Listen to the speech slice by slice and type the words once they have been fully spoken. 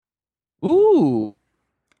Ooh,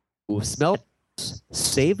 smells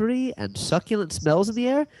savory and succulent smells in the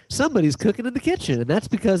air. Somebody's cooking in the kitchen, and that's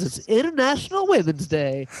because it's International Women's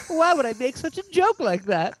Day. Why would I make such a joke like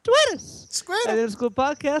that? Tweet us. Squid. It's called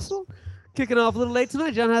Podcastle. Kicking off a little late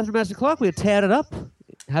tonight. John Hathaway, Master Clark. We had tatted up.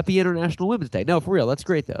 Happy International Women's Day. No, for real. That's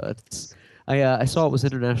great, though. I saw it was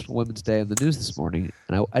International Women's Day in the news this morning,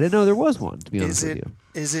 and I didn't know there was one, to be honest with you.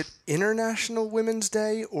 Is it International Women's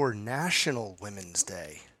Day or National Women's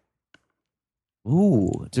Day?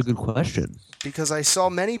 Ooh, it's a good question. Because I saw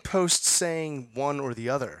many posts saying one or the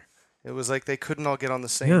other. It was like they couldn't all get on the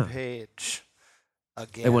same page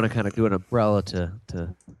again. They want to kind of do an umbrella to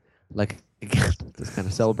like, just kind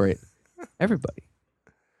of celebrate everybody.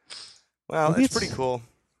 Well, it's pretty cool,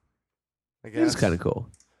 I guess. It's kind of cool.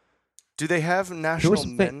 Do they have National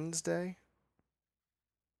Men's Day?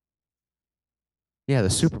 Yeah, the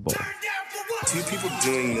Super Bowl. Two people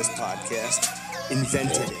doing this podcast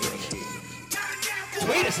invented it.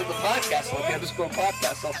 Tweet us at the Podcastle,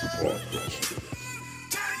 _Podcastle.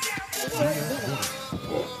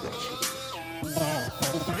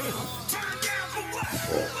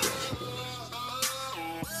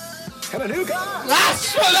 Have a new guy.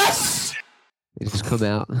 Last for us. They just come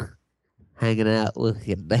out, hanging out,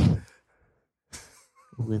 looking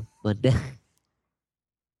with my dick. Are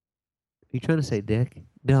you trying to say dick?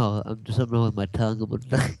 No, I'm just something wrong with my tongue.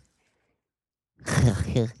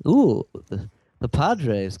 Ooh, the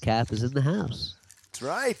Padres cap is in the house. That's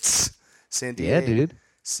right. San Diego. Yeah, dude.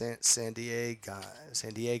 San Diegans.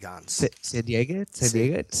 San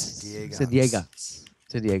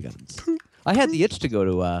Diegans. I had the itch to go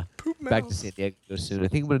to back to San Diego soon. I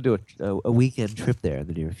think I'm going to do a weekend trip there in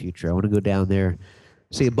the near future. I want to go down there,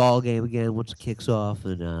 see a ball game again once it kicks off,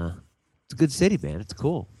 and it's a good city, man. It's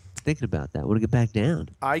cool. Thinking about that. I want to get back down.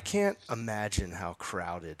 I can't imagine how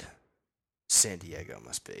crowded San Diego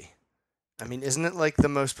must be. I mean, isn't it like the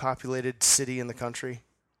most populated city in the country?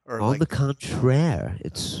 Or On the contraire,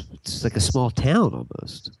 it's like a small town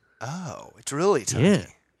almost. Oh, it's really tiny.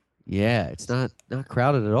 Yeah, it's not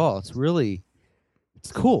crowded at all. It's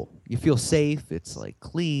cool. You feel safe. It's like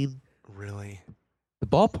clean. Really? The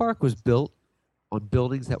ballpark was built on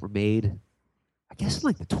buildings that were made, I guess, in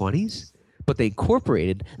like the 20s, but they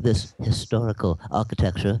incorporated this historical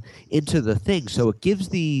architecture into the thing, so it gives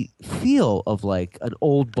the feel of like an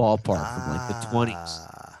old ballpark from like the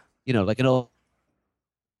 20s. You know, like an old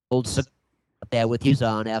there with his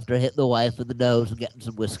on after hitting the wife in the nose and getting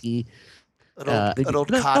some whiskey. An old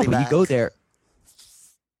you go there.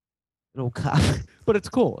 An old cop, but it's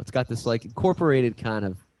cool. It's got this like incorporated kind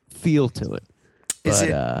of feel to it.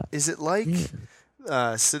 Is it like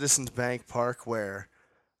Citizens Bank Park where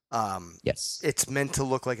yes, it's meant to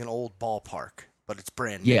look like an old ballpark, but it's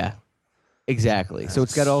brand new? Yeah, exactly. So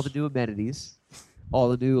it's got all the new amenities, all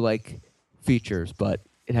the new like features, but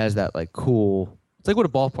it has that like cool. It's like what a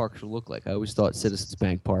ballpark should look like. I always thought Citizens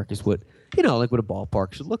Bank Park is what like what a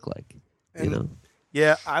ballpark should look like.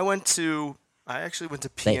 Yeah, I actually went to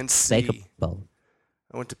PNC.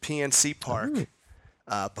 I went to PNC Park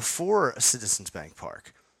before Citizens Bank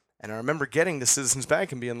Park. And I remember getting to Citizens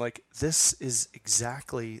Bank and being like, this is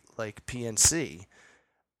exactly like PNC.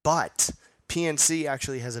 But PNC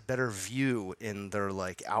actually has a better view in their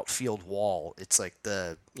like outfield wall. It's like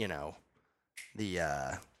the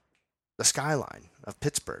skyline of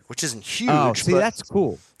Pittsburgh, which isn't huge. Oh, see, but that's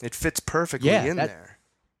cool. It fits perfectly in there.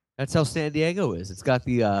 That's how San Diego is. It's got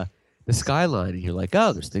the skyline, and you're like,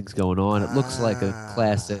 oh, there's things going on. It looks like a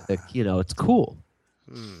classic. It's cool.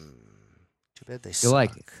 Too bad they You suck.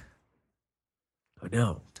 like it? I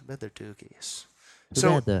know. Too bad they're dookies.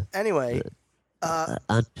 So anyway,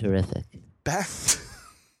 terrific.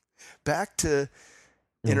 Back to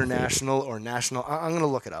international or national. I'm going to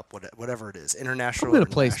look it up. Whatever it is, international. I'm going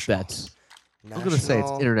to place bets. I'm going to say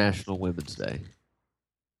it's International Women's Day.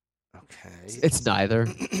 Okay. It's neither.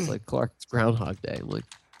 It's like Clark's Groundhog Day. I'm like,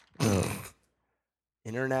 oh.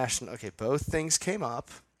 International. Okay, both things came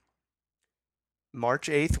up. March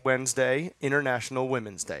 8th, Wednesday, International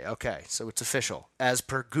Women's Day. Okay, so it's official. As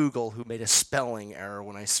per Google, who made a spelling error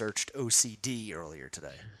when I searched OCD earlier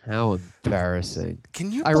today. How embarrassing.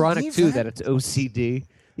 Can you Ironic, believe too, that it's OCD.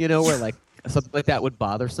 Where like something like that would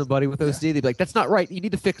bother somebody with OCD. They'd be like, that's not right. You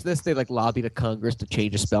need to fix this. They like lobbied a Congress to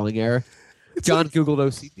change a spelling error. John Googled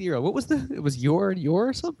OCD. Or what was it was your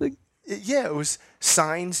or something? Yeah, it was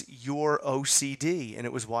signs your OCD, and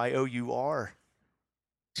it was YOUR.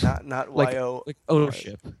 Not like, YO. Like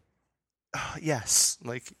ownership. Yes,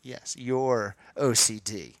 your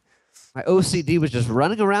OCD. My OCD was just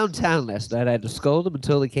running around town last night. I had to scold him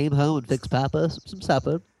until he came home and fixed Papa some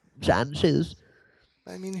supper, shine shoes.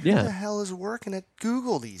 I mean, who the hell is working at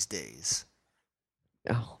Google these days?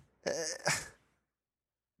 Oh.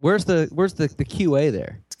 Where's the QA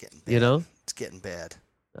there? It's getting bad. You know? It's getting bad.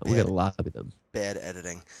 We got a lot of them. Bad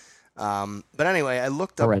editing. But anyway, I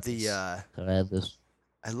looked up I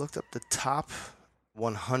looked up the top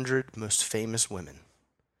 100 most famous women.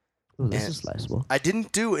 Ooh, this is nice. I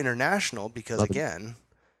didn't do international because, again,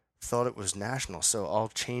 thought it was national, so I'll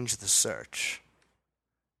change the search.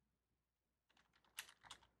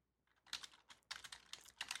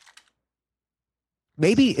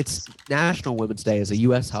 Maybe it's National Women's Day as a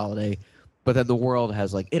U.S. holiday, but then the world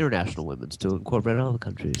has like International Women's to incorporate all the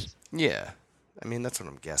countries. Yeah. I mean, that's what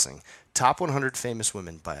I'm guessing. Top 100 famous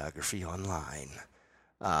women biography online.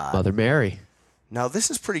 Mother Mary. Now, this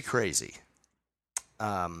is pretty crazy.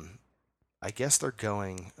 I guess they're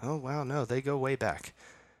going... Oh, wow, no, they go way back.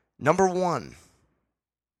 Number 1.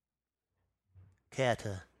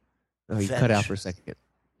 Cata. Oh, you cut out for a second.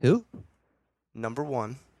 Who? Number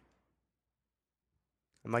 1.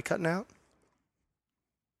 Am I cutting out?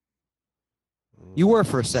 You were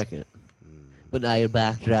for a second. But now you're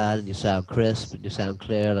back, John, and you sound crisp, and you sound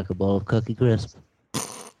clear like a bowl of Cookie Crisp.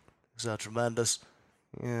 Is that tremendous?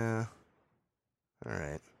 Yeah. All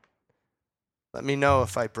right. Let me know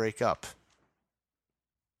if I break up.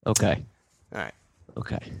 Okay. All right.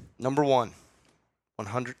 Okay. Number 1.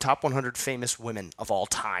 Top 100 famous women of all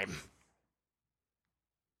time.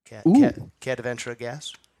 Can't venture a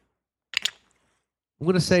guess? I'm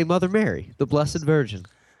going to say Mother Mary, the Blessed Virgin.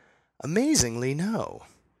 Amazingly, no.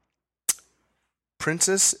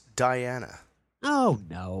 Princess Diana. Oh,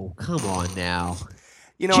 no. Come on now.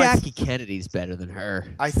 You know, Jackie Kennedy's better than her.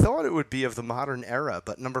 I thought it would be of the modern era,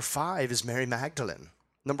 but number 5 is Mary Magdalene.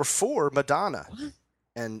 Number 4, Madonna. What?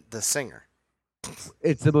 And the singer.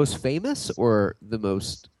 It's the most famous or the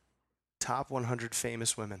most... Top 100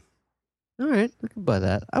 famous women. All right, I can buy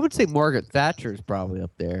that. I would say Margaret Thatcher is probably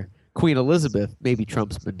up there. Queen Elizabeth, maybe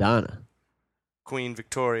Trump's Madonna. Queen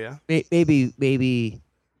Victoria. Maybe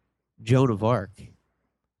Joan of Arc.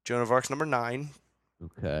 Joan of Arc's number 9.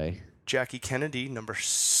 Okay. Jackie Kennedy, number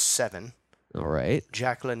 7. All right.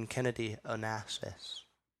 Jacqueline Kennedy Onassis.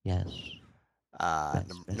 Yes.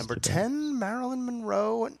 Number 10, Marilyn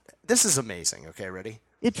Monroe. This is amazing. Okay, ready?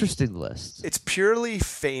 Interesting list. It's purely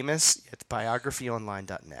famous. It's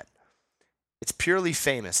biographyonline.net. It's purely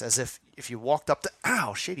famous, as if you walked up to...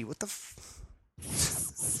 Ow, Shady, what the...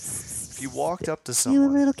 If you walked up to someone... You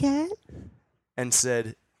a little cat? And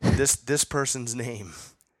said, this person's name,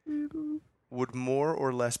 would more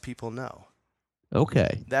or less people know?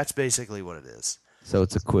 Okay. That's basically what it is. So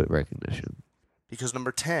it's a quick recognition. Because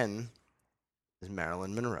number 10 is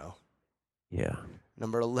Marilyn Monroe. Yeah.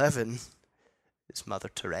 Number 11 is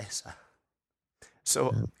Mother Teresa.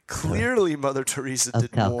 So clearly Mother Teresa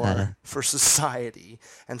did more for society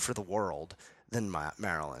and for the world than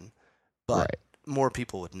Marilyn. But more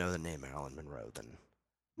people would know the name Marilyn Monroe than...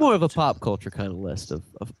 More of a pop culture kind of list of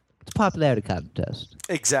it's a popularity contest.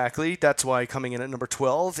 Exactly. That's why coming in at number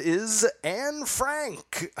 12 is Anne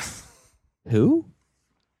Frank. Who?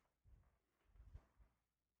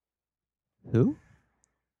 Who?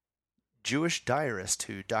 Jewish diarist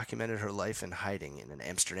who documented her life in hiding in an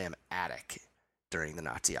Amsterdam attic during the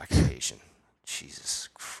Nazi occupation. Jesus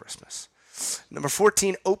Christmas. Number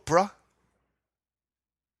 14, Oprah.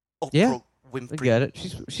 Yeah, Winfrey. I get it.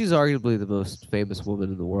 She's arguably the most famous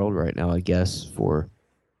woman in the world right now, I guess, for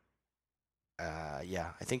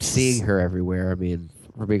yeah, I think seeing her everywhere. I mean,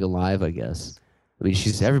 for being alive, I guess. I mean,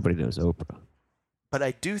 everybody knows Oprah. But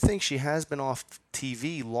I do think she has been off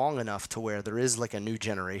TV long enough to where there is like a new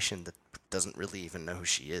generation that doesn't really even know who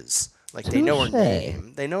she is. Like, they know her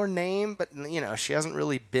name. They know her name, but, you know, she hasn't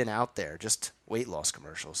really been out there. Just weight loss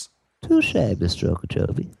commercials. Touche, Mr.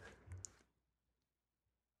 Okeechobee.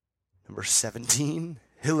 Number 17,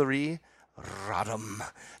 Hillary Rodham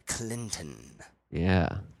Clinton.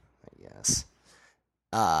 Yeah. I guess.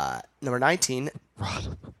 Number 19,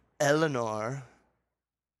 Eleanor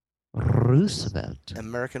Roosevelt.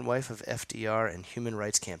 American wife of FDR and human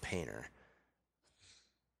rights campaigner.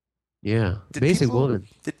 Yeah. Basic woman.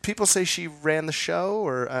 Did people say she ran the show,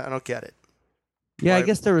 or I don't get it? Yeah, I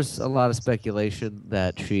guess there was a lot of speculation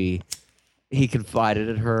that he confided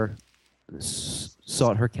in her,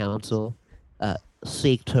 sought her counsel,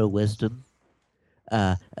 seeked her wisdom,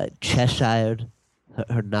 Cheshired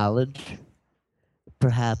her knowledge,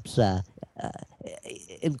 perhaps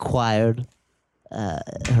inquired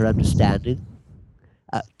her understanding,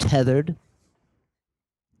 tethered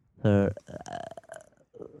her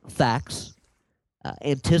facts,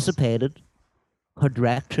 anticipated her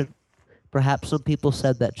direction. Perhaps some people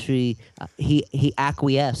said that he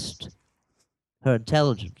acquiesced her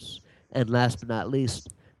intelligence, and last but not least,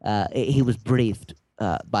 he was briefed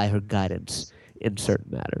by her guidance in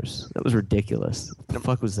certain matters. That was ridiculous. What the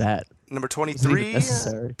fuck was that? Number It wasn't 23, even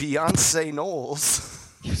necessary. Beyonce Knowles.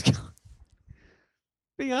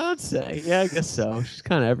 Beyonce, yeah, I guess so. She's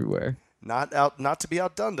kind of everywhere. Not to be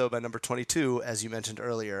outdone, though, by number 22, as you mentioned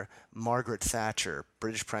earlier, Margaret Thatcher,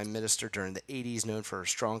 British Prime Minister during the 80s, known for her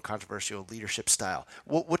strong, controversial leadership style.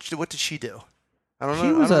 What did she do? I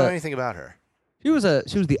don't know anything about her. She was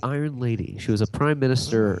the Iron Lady. She was a Prime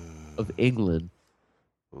Minister of England.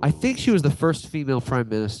 I think she was the first female Prime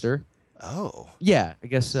Minister. Oh. Yeah, I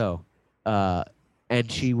guess so. And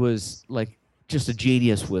she was like just a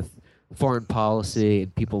genius with foreign policy,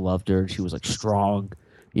 and people loved her. She was like strong.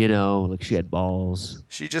 Like she had balls.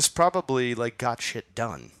 She just probably like got shit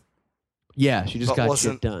done. Yeah, she just got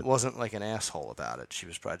shit done. Wasn't like an asshole about it. She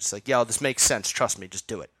was probably just like, yeah, this makes sense. Trust me, just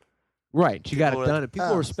do it. Right, she got it done, and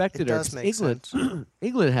people respected her.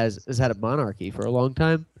 England has had a monarchy for a long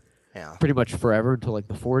time. Yeah. Pretty much forever until like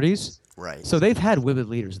the 40s. Right. So they've had women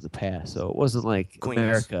leaders in the past. So it wasn't like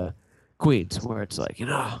America, Queens, where it's like, we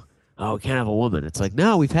can't have a woman. It's like,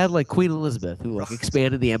 no, we've had like Queen Elizabeth, who like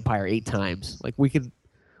expanded the empire 8 times. Like we can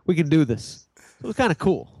do this. So it was kind of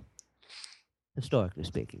cool, historically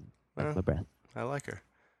speaking. That's my breath. I like her.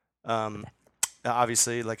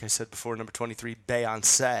 Obviously, like I said before, number 23,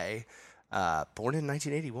 Beyonce, born in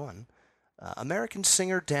 1981. American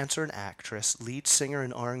singer, dancer, and actress, lead singer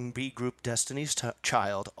in R&B group Destiny's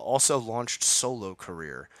Child, also launched solo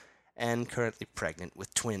career, and currently pregnant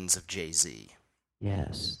with twins of Jay-Z.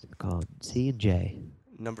 Yes, they're called C and J.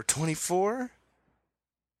 Number 24,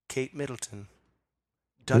 Kate Middleton,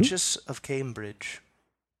 Duchess of Cambridge,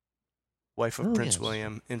 wife of Prince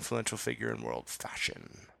William, influential figure in world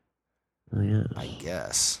fashion. Oh, yeah. I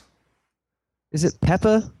guess. Is it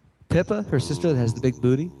Pippa? Pippa, her sister that has the big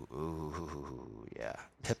booty? Ooh, yeah.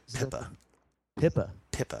 Pippa. Pippa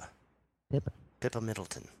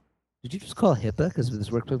Middleton. Did you just call HIPAA because of this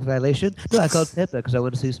workplace violation? No, I called Pippa because I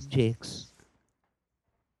want to see some cheeks.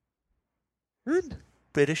 Good.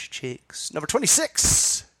 British chicks. Number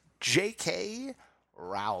 26, J.K.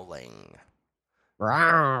 Rowling.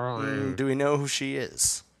 Do we know who she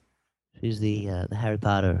is? She's the Harry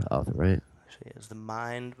Potter author, right? She is the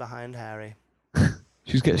mind behind Harry.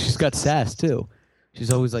 She's got sass too.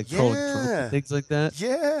 She's always like trolling Trump and things like that.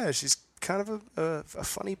 Yeah, she's kind of a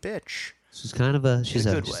funny bitch. She's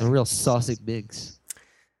a real saucy Biggs.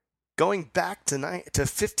 Going back to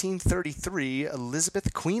 1533,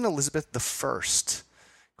 Queen Elizabeth I,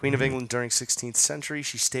 Queen of England during 16th century,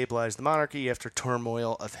 she stabilized the monarchy after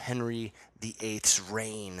turmoil of Henry VIII's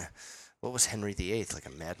reign. What was Henry VIII, like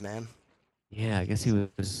a madman? Yeah, I guess he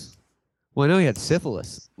was. Well, I know he had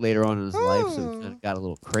syphilis later on in his life, so he kind of got a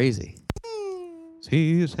little crazy.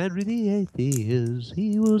 He is Henry VIII.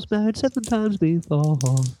 He was married 7 times before.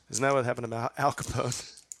 Isn't that what happened to Al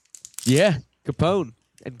Capone? Yeah, Capone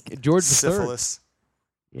and George III. Syphilis.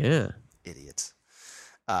 Yeah. Idiots.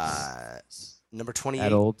 Number 28.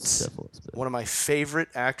 That old syphilis. One of my favorite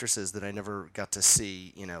actresses that I never got to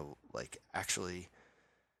see, like actually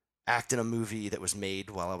act in a movie that was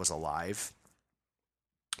made while I was alive.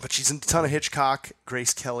 But she's in a ton of Hitchcock.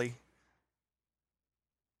 Grace Kelly.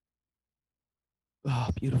 Oh,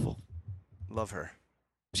 beautiful. Love her.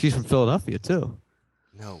 She's from Philadelphia too.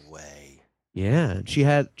 No way. Yeah,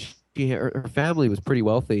 her family was pretty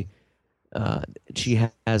wealthy. She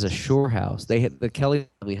has a shore house. The Kelly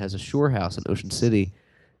family has a shore house in Ocean City,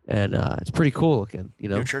 and it's pretty cool looking.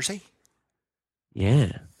 New Jersey.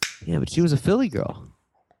 Yeah, but she was a Philly girl.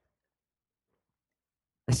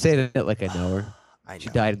 I say that like I know her. I know. She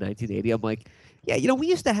died in 1980. I'm like, yeah, we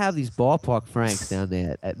used to have these ballpark Franks down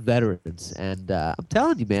there at Veterans, and I'm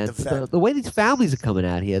telling you, man, the way these families are coming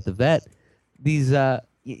out here at the vet,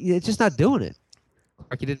 it's just not doing it.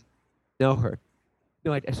 Clark, you didn't know her.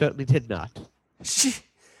 No, I certainly did not.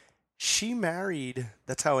 She married.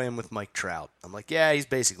 That's how I am with Mike Trout. I'm like, yeah, he's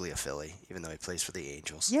basically a Philly, even though he plays for the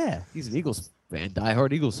Angels. Yeah, he's an Eagles fan,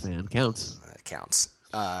 diehard Eagles fan. Counts. It counts.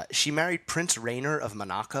 She married Prince Rainier of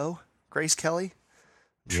Monaco, Grace Kelly.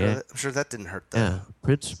 I'm sure that didn't hurt them. Yeah,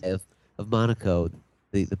 Prince of Monaco,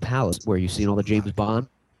 the palace where you've seen all the James Bond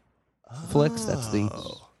flicks.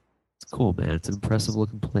 It's cool, man. It's an impressive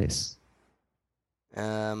looking place.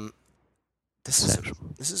 This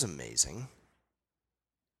is amazing.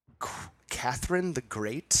 Catherine the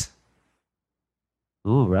Great.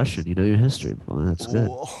 Oh, Russian. You know your history. Well, that's good.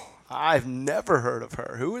 I've never heard of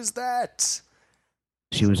her. Who is that?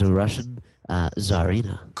 She was a Russian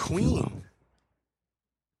Tsarina.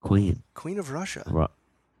 Queen of Russia.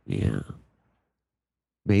 Yeah.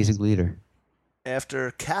 Amazing leader. After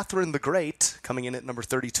Catherine the Great, coming in at number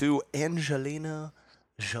 32, Angelina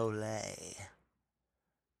Jolie.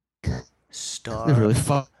 They're really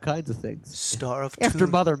fun kinds of things. Star of After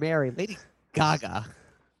Mother Mary, Lady Gaga.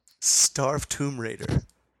 Star of Tomb Raider.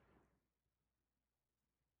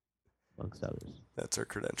 Amongst others. That's her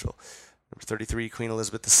credential. Number 33, Queen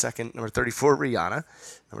Elizabeth II. Number 34, Rihanna.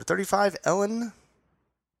 Number 35, Ellen.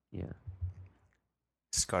 Yeah.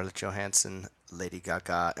 Scarlett Johansson, Lady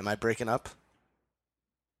Gaga. Am I breaking up?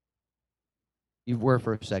 You were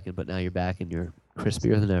for a second, but now you're back and you're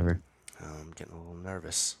crispier than ever. Oh, I'm getting a little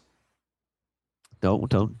nervous.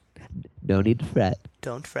 Don't. No need to fret.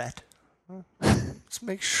 Don't fret. Let's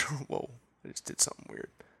make sure. Whoa, I just did something weird.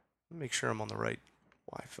 Make sure I'm on the right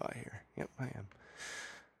Wi-Fi here. Yep, I am.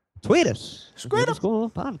 Tweet us. Tweet us.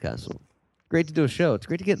 Podcastle. Great to do a show. It's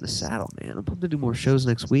great to get in the saddle, man. I'm pumped to do more shows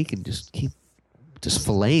next week and just keep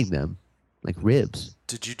filleting them like ribs.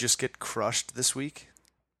 Did you just get crushed this week?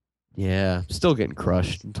 Yeah, still getting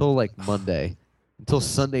crushed until like Monday, until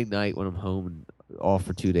Sunday night when I'm home and off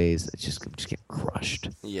for 2 days. I'm just getting crushed.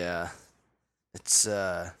 Yeah, it's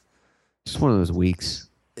just one of those weeks.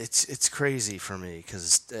 It's crazy for me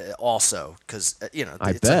because you know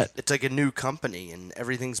I bet it's like a new company and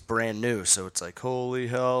everything's brand new, so it's like holy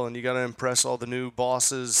hell, and you got to impress all the new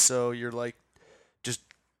bosses, so you're like just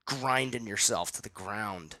grinding yourself to the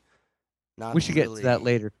ground. We should get to that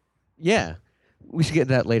later. Yeah. We should get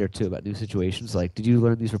into that later, too, about new situations. Like, did you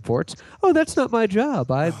learn these reports? Oh, that's not my job.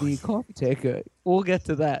 I'm the coffee taker. We'll get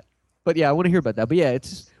to that. But, yeah, I want to hear about that. But, yeah,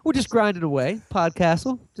 we're just grinding away.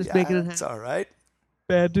 Podcastle. Just making it happen. It's all right.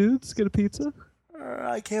 Bad dudes. Get a pizza.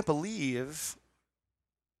 I can't believe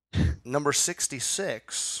number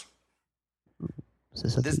 66.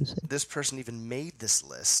 This person even made this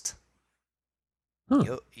list.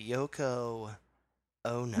 Huh. Yoko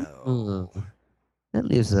Ono. That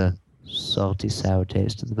leaves a salty, sour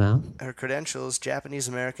taste in the mouth. Her credentials: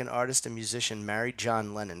 Japanese-American artist and musician, married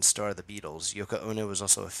John Lennon, star of the Beatles. Yoko Ono was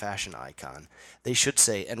also a fashion icon. They should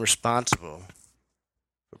say, and responsible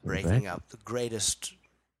for breaking up the greatest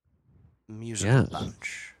musical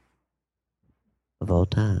bunch of all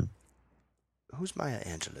time. Who's Maya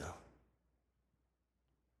Angelou?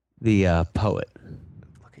 The poet.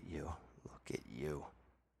 Look at you.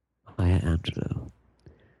 Maya Angelou.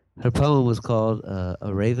 Her poem was called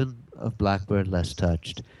A Raven of Blackbird Less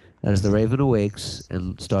Touched. As the raven awakes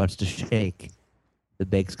and starts to shake, the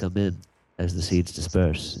bakes come in as the seeds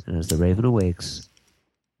disperse. And as the raven awakes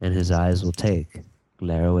and his eyes will take,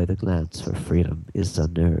 glare away the glance, for freedom is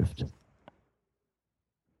unnerved.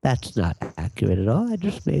 That's not accurate at all. I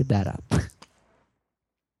just made that up.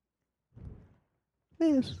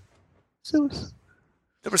 Yes.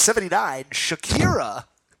 Number 79, Shakira.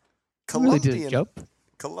 Really did jump.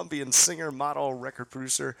 Colombian singer, model, record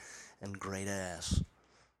producer, and great ass.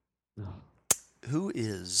 Who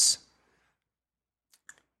is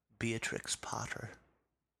Beatrix Potter?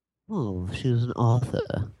 Oh, she was an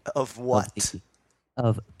author. Of what?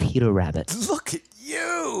 Of Peter Rabbit. Look at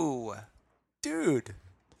you, dude.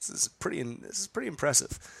 This is pretty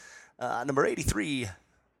impressive. Number 83,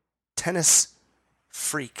 tennis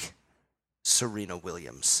freak Serena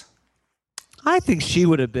Williams. I think she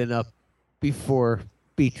would have been up before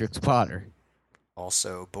Beatrix Potter.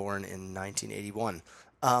 Also born in 1981.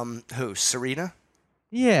 Who? Serena?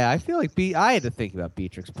 Yeah, I feel like I had to think about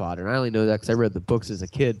Beatrix Potter. I only know that because I read the books as a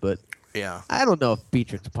kid, but yeah, I don't know if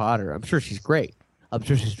Beatrix Potter. I'm sure she's great. I'm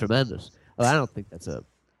sure she's tremendous. But I don't think that's a.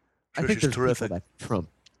 I think there's terrific. People that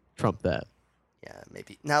trump that. Yeah,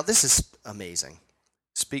 maybe. Now this is amazing.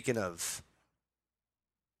 Speaking of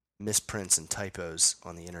misprints and typos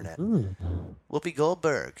on the internet, Whoopi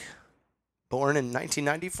Goldberg, born in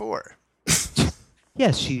 1994.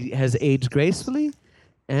 Yes, she has aged gracefully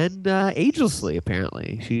and agelessly,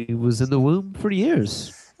 apparently. She was in the womb for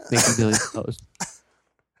years, making millions of dollars.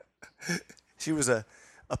 She was a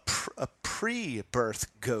pre-birth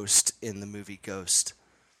ghost in the movie Ghost.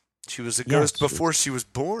 She was a ghost before she was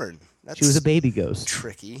born. She was a baby ghost.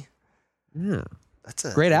 Tricky. Yeah. That's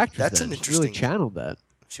a great actress. That's then. an interesting. She really channeled that.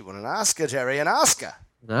 She won an Oscar, Jerry, an Oscar.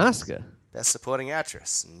 An Oscar. Best Supporting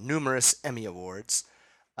Actress, numerous Emmy Awards.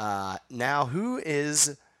 Now, who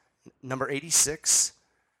is number 86?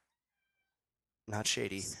 Not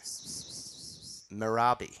Shady.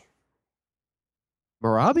 Merabi.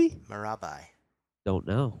 Merabi? Merabi. Don't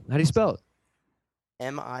know. How do you spell it?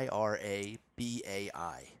 Mirabai.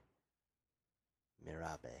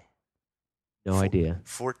 Merabi. No idea.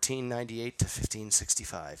 1498 to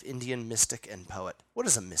 1565. Indian mystic and poet. What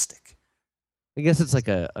is a mystic? I guess it's like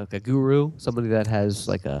a guru, somebody that has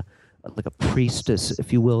like a priestess,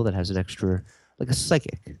 if you will, that has an extra like a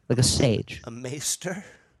psychic, like a sage. A maester?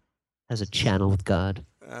 Has a channel with God.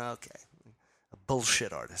 Okay. A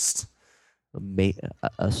bullshit artist.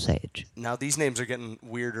 A sage. Now, these names are getting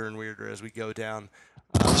weirder and weirder as we go down.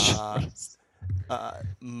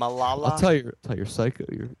 Malala. I'll tell your psycho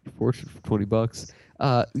your fortune for $20.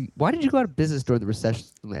 Why did you go out of business during the recession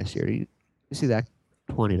last year? You see that?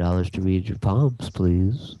 $20 to read your palms,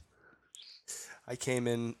 please. I came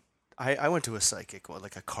in. I went to a psychic,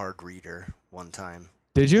 like a card reader, one time.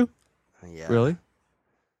 Did you? Yeah. Really?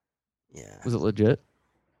 Yeah. Was it legit?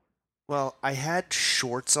 Well, I had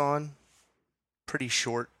shorts on, pretty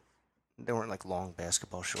short. They weren't like long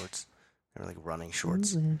basketball shorts. They were like running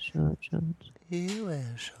shorts. You wear short shorts. You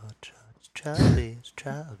wear short shorts,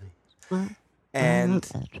 chubbies. And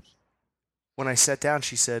when I sat down,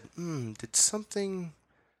 she said, did something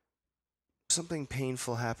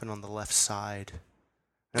painful happen on the left side?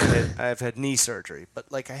 I've had knee surgery, but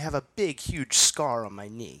like I have a big, huge scar on my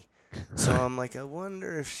knee. So I'm like, I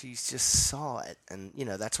wonder if she just saw it. And,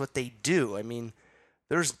 that's what they do. I mean,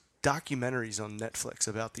 there's documentaries on Netflix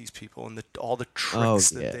about these people and all the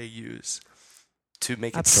tricks that they use to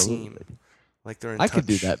make it seem like they're in touch. I could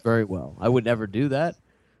do that very well. I would never do that,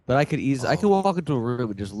 but I could I could walk into a room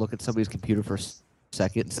and just look at somebody's computer for a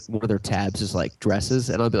second. One of their tabs is like dresses,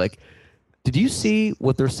 and I'll be like, did you see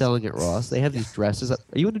what they're selling at Ross? They have these dresses. Are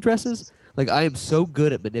you into dresses? Like, I am so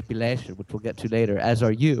good at manipulation, which we'll get to later, as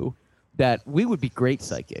are you, that we would be great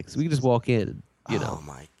psychics. We could just walk in and, Oh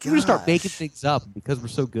my god! we would start making things up because we're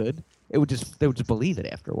so good. They would just believe it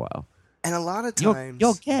after a while. And a lot of times,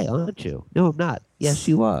 you're gay, aren't you? No, I'm not. Yes,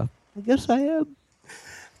 you are. I guess I am.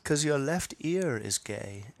 Because your left ear is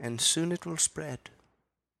gay, and soon it will spread.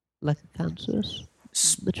 Like a cancerous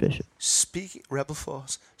nutrition. Rebel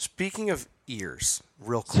Force. Speaking of ears,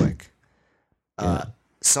 real quick,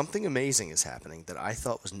 something amazing is happening that I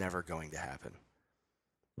thought was never going to happen.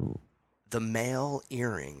 Ooh. The male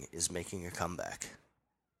earring is making a comeback.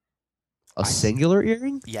 A singular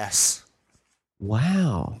earring? Yes.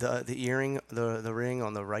 Wow. The earring, the ring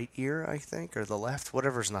on the right ear, I think, or the left,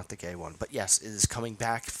 whatever's not the gay one. But yes, it is coming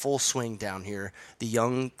back full swing down here. The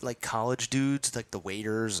young, like, college dudes, like the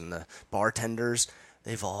waiters and the bartenders,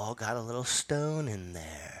 they've all got a little stone in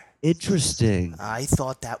there. Interesting. I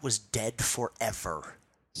thought that was dead forever.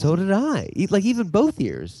 So did I. Like, even both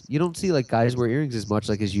ears. You don't see, like, guys wear earrings as much,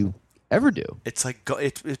 like, as you ever do. It's like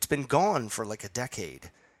it's been gone for like a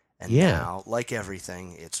decade. And now, like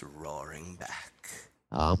everything, it's roaring back.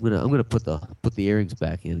 I'm gonna put the earrings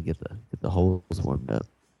back in and get the holes warmed up.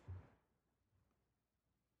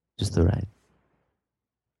 Just the right.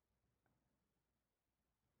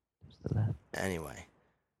 Just the left. Anyway.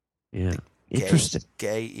 Yeah. Interesting.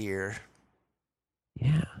 Gay ear.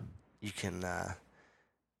 Yeah. You can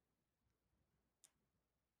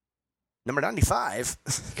number 95.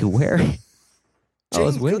 You can wear it. I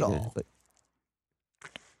was waiting. Goodall.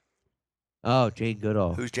 Oh, Jane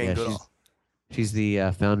Goodall. Who's Jane Goodall? She's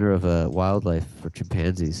the founder of Wildlife for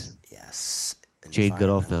Chimpanzees. Yes. Jane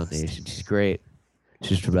Goodall Foundation. She's great.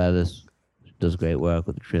 She's tremendous. She does great work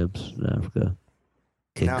with the chimps in Africa.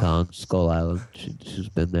 King Kong, Skull Island. She's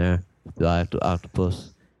been there. The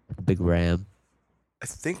octopus, the big ram. I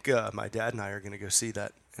think my dad and I are going to go see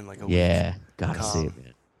that in like a week. Yeah, gotta see it,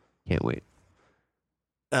 man. Can't wait.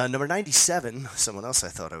 Number 97, someone else I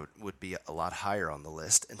thought would be a lot higher on the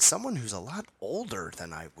list, and someone who's a lot older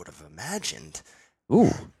than I would have imagined.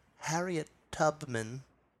 Ooh. Harriet Tubman.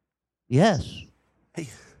 Yes. Hey.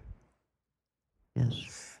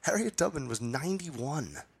 Yes. Harriet Tubman was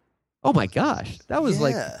 91. Oh my gosh. That was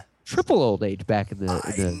like triple old age back in the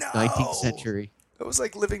 19th century. It was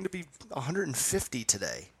like living to be 150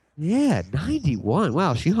 today. Yeah, 91.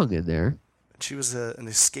 Wow, she hung in there. She was an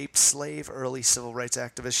escaped slave, early civil rights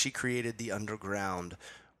activist. She created the Underground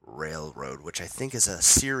Railroad, which I think is a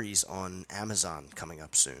series on Amazon coming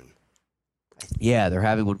up soon. Yeah, they're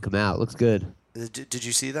having one come out. Looks good. Did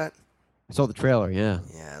you see that? I saw the trailer, yeah.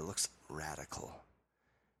 Yeah, it looks radical.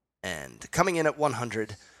 And coming in at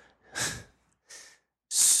 100,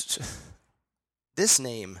 this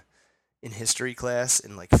name in history class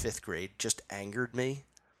in like 5th grade just angered me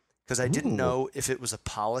because I didn't know if it was a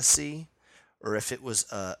policy or if it was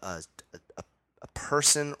a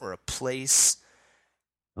person or a place.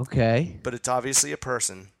 Okay. But it's obviously a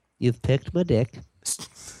person. You've picked my dick.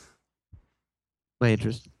 My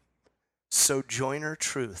interest. Sojourner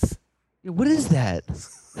Truth. What is that?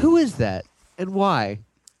 Who is that? And why?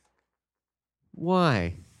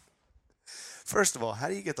 Why? First of all, how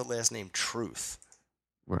do you get the last name Truth?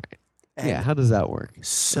 Right. And yeah, how does that work?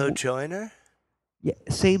 Sojourner? Yeah,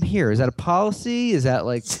 same here. Is that a policy? Is that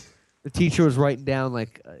like The teacher was writing down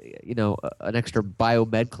like, an extra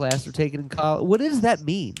biomed class they're taking in college. What does that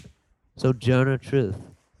mean? Sojourner Truth.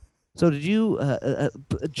 So did you,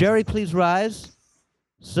 Jerry, please rise.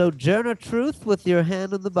 Sojourner Truth with your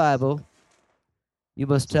hand on the Bible. You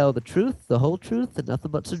must tell the truth, the whole truth, and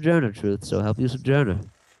nothing but Sojourner Truth. So help you, Sojourner.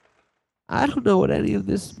 I don't know what any of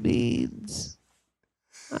this means.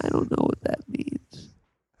 I don't know what that means.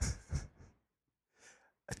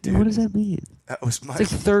 Dude, what does that mean? That was my.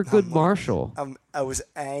 It's like Thurgood Marshall. I was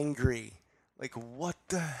angry. Like, what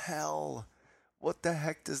the hell? What the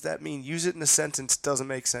heck does that mean? Use it in a sentence. Doesn't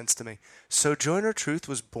make sense to me. Sojourner Truth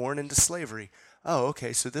was born into slavery. Oh,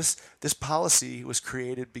 okay. So this policy was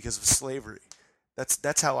created because of slavery.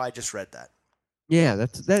 That's how I just read that. Yeah,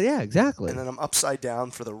 yeah, exactly. And then I'm upside down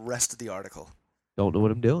for the rest of the article. Don't know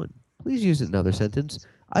what I'm doing. Please use another sentence.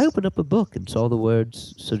 I opened up a book and saw the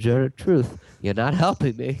words Sojourner Truth. You're not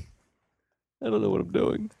helping me. I don't know what I'm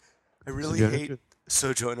doing. I really hate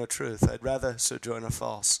Sojourner Truth. I'd rather Sojourner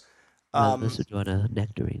False. Sojourner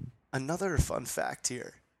Nectarine. Another fun fact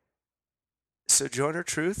here. Sojourner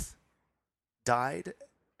Truth died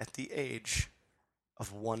at the age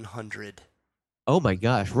of 100. Oh my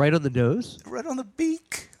gosh, right on the nose? Right on the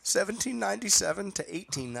beak. 1797 to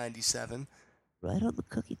 1897. Right on the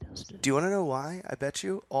cookie duster. Do you want to know why? I bet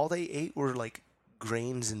you all they ate were like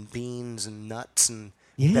grains and beans and nuts and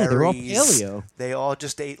berries. They're all paleo. They all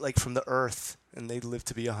just ate like from the earth, and they lived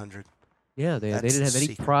to be 100. Yeah, they didn't have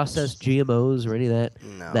any processed GMOs or any of that.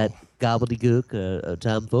 No. That gobbledygook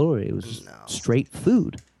tomfoolery. It was straight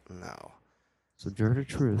food. No. Sojourner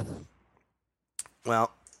Truth.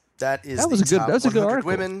 Well, that was a good article.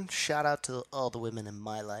 Women. Shout out to all the women in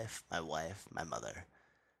my life, my wife, my mother,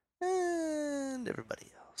 and everybody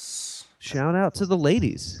else. Shout out to the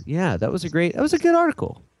ladies. Yeah, that was a good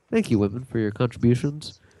article. Thank you, women, for your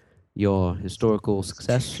contributions, your historical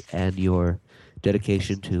success, and your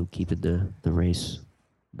dedication to keeping the race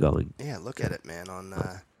going. Yeah, look at it, man.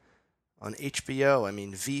 On HBO, I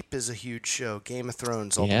mean, Veep is a huge show. Game of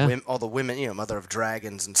Thrones, all the women, Mother of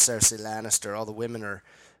Dragons and Cersei Lannister, all the women are.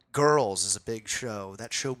 Girls is a big show.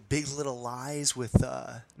 That show, Big Little Lies, with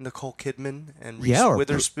Nicole Kidman and Reese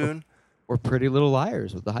Witherspoon. Or Pretty Little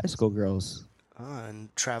Liars with the high school girls.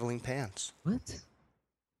 And Traveling Pants. What?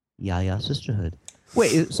 Yaya Sisterhood.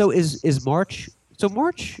 Wait, so is March? So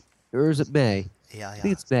March, or is it May? Yeah. I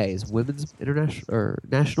think it's May. Is Women's International or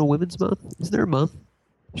National Women's Month? Is there a month?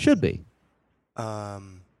 Should be.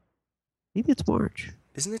 Maybe it's March.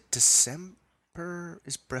 Isn't it December?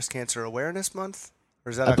 Is Breast Cancer Awareness Month? Or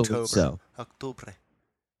is that October? Believe so. October.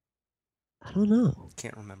 I don't know.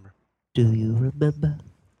 Can't remember. Do you remember?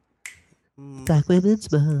 Black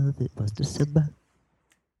Women's Month. It was December.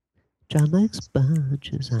 John likes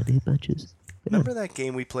bunches, honey bunches. Remember that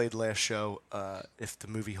game we played last show, if the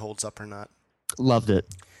movie holds up or not? Loved it.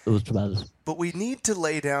 It was tremendous. But we need to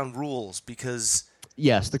lay down rules because...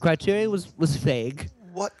 Yes, the criteria was vague.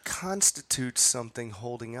 What constitutes something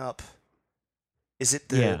holding up? Is it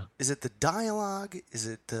the dialogue? Is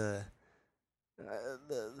it the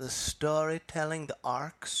storytelling, the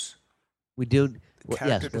arcs? We do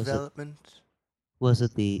character development. Was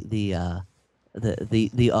it the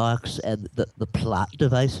arcs and the plot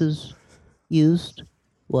devices used?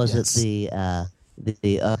 Was it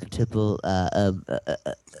the archetypal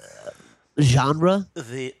genre?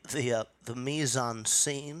 The mise en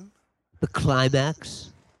scene. The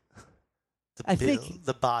climax. I think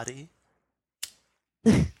the body.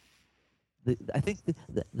 I think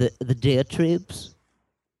the diatribes.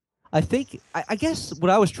 I guess what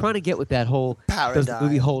I was trying to get with that whole paradigm. Does the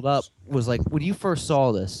movie hold up was like when you first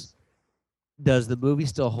saw this, does the movie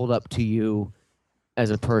still hold up to you as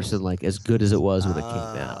a person, like as good as it was when it came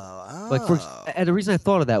out? Like and the reason I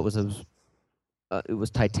thought of that was it was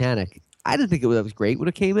Titanic. I didn't think it was great when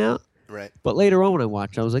it came out. Right. But later on when I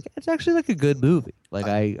watched it, I was like, it's actually like a good movie. Like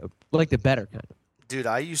I liked it better kind of. Dude,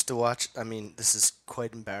 I used to watch, I mean, this is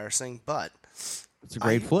quite embarrassing, but it's a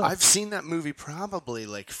great flick. I've seen that movie probably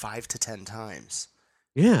like 5 to 10 times.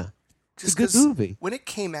 Yeah. It's a good movie. When it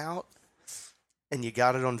came out and you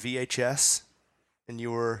got it on VHS and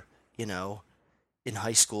you were, in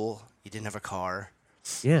high school, you didn't have a car.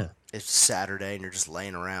 Yeah. It's Saturday and you're just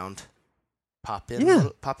laying around. Pop in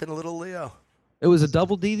a little Leo. It was a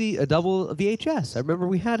double VHS. I remember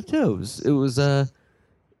we had it too. It was and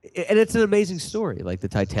it's an amazing story, like the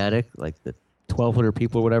Titanic, like the 1,200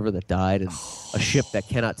 people or whatever that died, and a ship that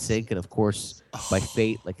cannot sink, and of course, by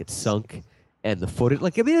fate, like it sunk, and the footage.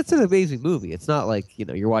 Like, I mean, it's an amazing movie. It's not like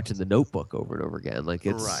you're watching The Notebook over and over again. Like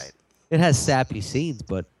it's right. It has sappy scenes,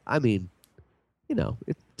 but I mean,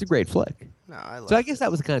 it's a great flick. No, I love So I guess that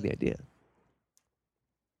was kind of the idea.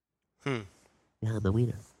 behind the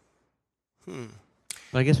wiener. Hmm.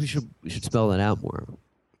 But I guess we should spell that out more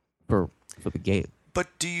for the game. But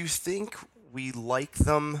do you think we like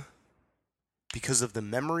them because of the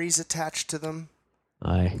memories attached to them?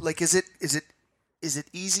 Like, is it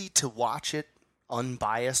easy to watch it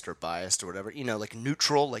unbiased or biased or whatever? You know, like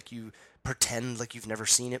neutral, like you pretend like you've never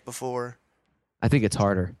seen it before? I think it's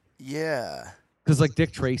harder. Yeah. Because like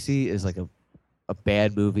Dick Tracy is like a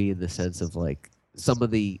bad movie in the sense of like some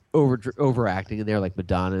of the overacting in there, like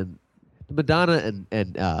Madonna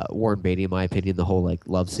and Warren Beatty, in my opinion, the whole like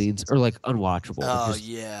love scenes are like unwatchable. Oh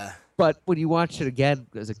yeah. But when you watch it again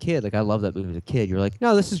as a kid, like I love that movie as a kid, you're like,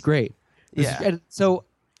 no, this is great. And so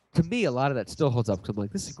to me, a lot of that still holds up because I'm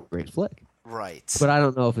like, this is a great flick. Right. But I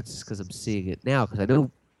don't know if it's just because I'm seeing it now, because I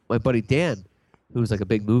know my buddy Dan, who's like a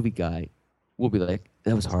big movie guy, will be like,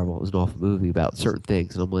 that was horrible. It was an awful movie about certain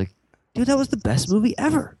things. And I'm like, dude, that was the best movie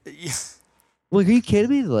ever. Yeah. I'm like, are you kidding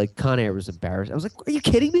me? Like, Con Air was embarrassing. I was like, are you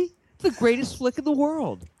kidding me? It's the greatest flick in the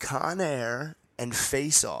world. Con Air and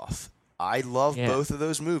Face Off. I love both of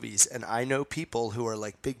those movies, and I know people who are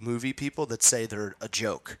like big movie people that say they're a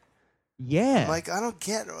joke. Yeah. I'm like, I don't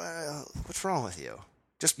get what's wrong with you.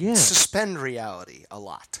 Just suspend reality a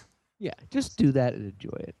lot. Yeah, just do that and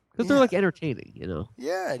enjoy it. Because they're like entertaining, you know?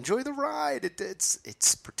 Yeah, enjoy the ride.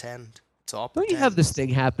 It's pretend. It's all Don't pretend. you have this thing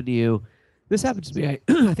happen to you? This happened to me.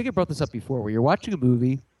 I think I brought this up before, where you're watching a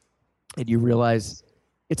movie and you realize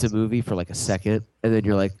it's a movie for like a second, and then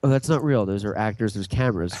you're like, oh, that's not real. Those are actors. There's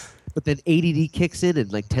cameras. But then ADD kicks in,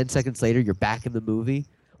 and like 10 seconds later, you're back in the movie.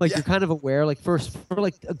 Like you're kind of aware. Like for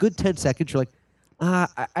like a good 10 seconds, you're like,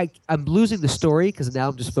 I'm losing the story because now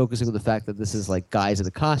I'm just focusing on the fact that this is like guys in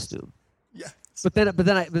a costume. Yeah. But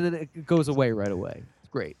then it goes away right away. It's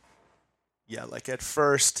great. Yeah, like at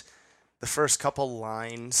first, the first couple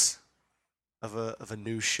lines of a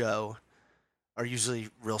new show are usually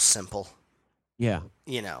real simple. Yeah.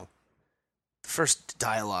 You know, the first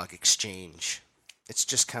dialogue exchange, it's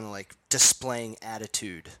just kind of like displaying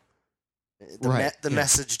attitude. The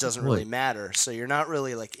message doesn't really matter, so you're not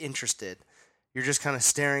really like interested. You're just kind of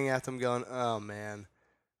staring at them going, oh man,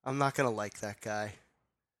 I'm not going to like that guy.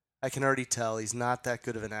 I can already tell he's not that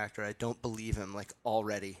good of an actor. I don't believe him, like,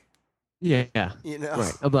 already. Yeah. You know?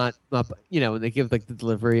 Right. I'm not, you know, when they give, like, the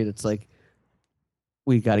delivery, and it's like,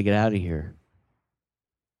 we got to get out of here.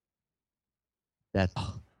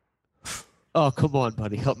 Oh, come on,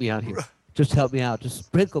 buddy. Help me out here. Just help me out. Just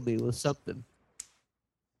sprinkle me with something.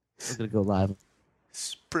 I'm going to go live.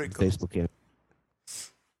 Sprinkle. Facebook here.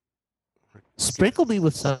 Sprinkle me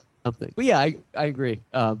with something. But yeah, I agree.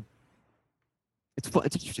 It's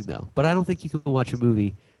interesting though, but I don't think you can watch a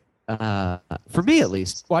movie, for me at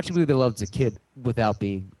least, watch a movie that I loved as a kid without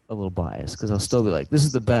being a little biased, because I'll still be like, this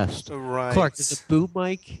is the best. Right. Clark, there's a boom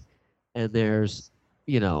mic, and there's,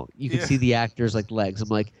 you know, you can see the actors like legs. I'm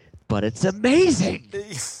like, but it's amazing.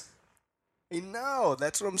 I know,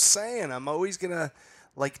 that's what I'm saying. I'm always gonna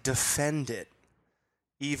like defend it,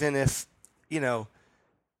 even if, you know,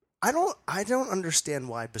 I don't understand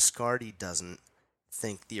why Biscardi doesn't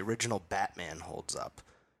think the original Batman holds up.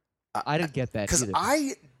 I didn't get that because either.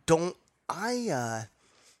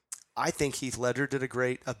 I think Heath Ledger did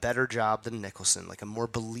a better job than Nicholson, like a more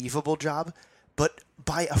believable job, but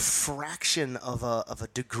by a fraction of a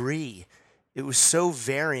degree. It was so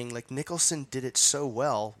varying. Like Nicholson did it so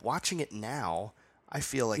well. Watching it now, I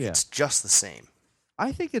feel like it's just the same.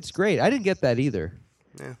 I think it's great. I didn't get that either.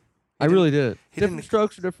 Yeah, I really didn't. Different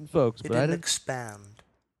strokes for different folks, but I didn't expand.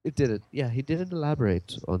 It didn't. Yeah, he didn't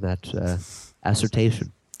elaborate on that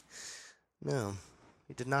assertion. No,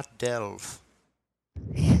 he did not delve.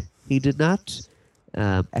 He did not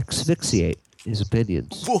asphyxiate his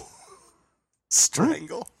opinions. Whoa.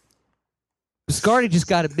 Strangle. Biscardi just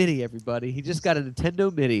got a Mini, everybody. He just got a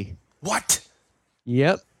Nintendo Mini. What?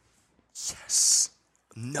 Yep. Yes.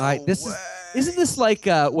 No All right, way. Isn't this like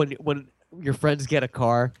when your friends get a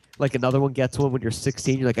car, like another one gets one when you're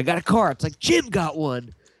 16, you're like, I got a car. It's like, Jim got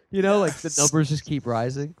one. You know, like the numbers just keep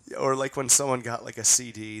rising. Or like when someone got like a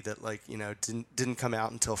CD that like, you know, didn't come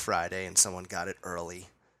out until Friday and someone got it early.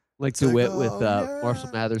 Like DeWitt with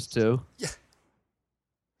Marshall Mathers too. Yeah.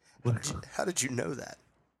 How did you know that?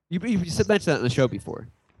 You mentioned that in the show before.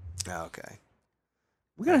 Oh, okay.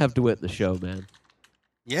 We gotta have DeWitt in the show, man.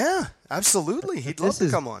 Yeah, absolutely. He'd love to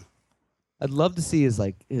come on. I'd love to see his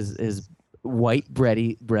white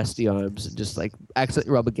breasty arms and just like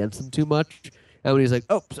accidentally rub against them too much. And when he's like,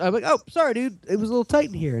 I'm like, sorry, dude, it was a little tight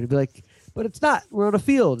in here. And he'd be like, but it's not. We're on a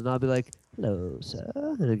field. And I'll be like, hello, sir.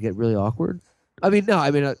 And it'd get really awkward. I like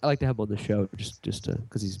to have him on the show just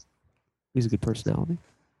because he's a good personality.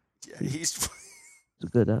 Yeah, he's a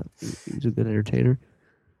good entertainer.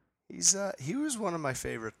 He was one of my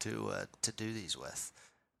favorite to do these with.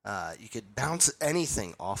 You could bounce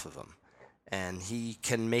anything off of him, and he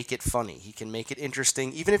can make it funny. He can make it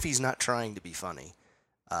interesting, even if he's not trying to be funny.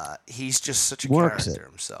 He's just such a character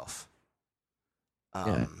himself.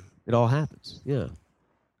 Yeah, it all happens. Yeah.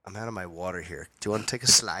 I'm out of my water here. Do you want to take a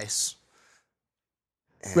slice?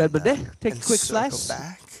 Redmond, take a quick slice.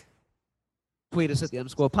 Back. Tweet us at the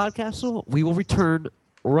 _Podcastle. We will return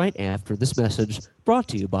right after this message brought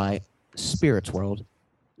to you by Spirits World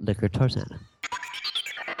Liquor Tarzana.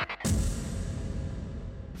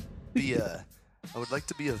 I would like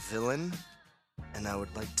to be a villain, and I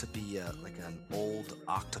would like to be like an old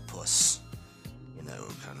octopus. You know,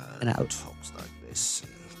 kind of talks like this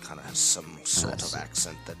and kind of has some sort of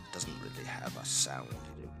accent that doesn't really have a sound.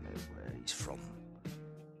 You don't know where he's from.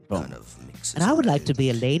 Kind of mixes. And I would like to be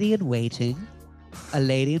a lady in waiting. And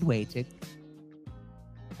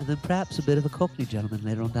then perhaps a bit of a cockney gentleman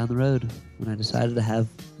later on down the road when I decided to have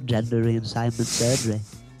gender reassignment surgery.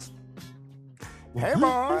 Hey,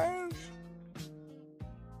 boys!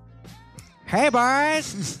 Hey,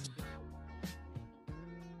 boys!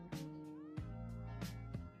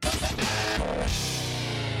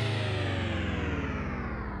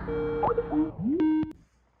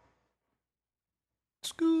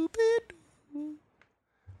 Scooby-Doo,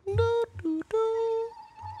 doo-doo-doo.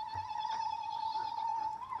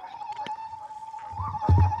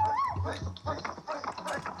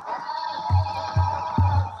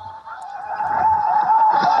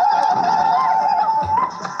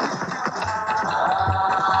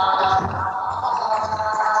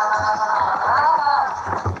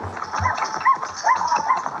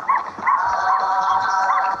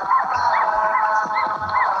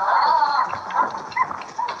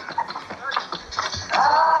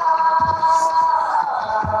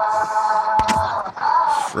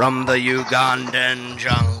 From the Ugandan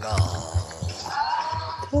jungle,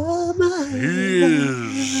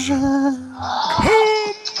 is Kamala.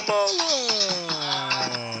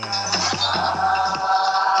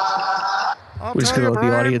 We're just going to let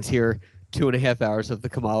the audience hear 2.5 hours of the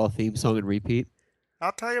Kamala theme song and repeat.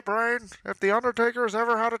 I'll tell you, Brain, if The Undertaker's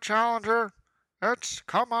ever had a challenger, it's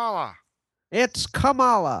Kamala. It's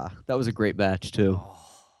Kamala. That was a great match, too.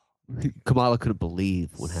 Kamala couldn't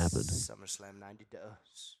believe what happened. SummerSlam 92.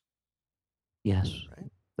 Yes. Right?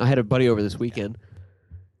 I had a buddy over this weekend,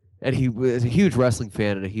 and he was a huge wrestling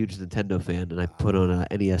fan and a huge Nintendo fan, and I put on a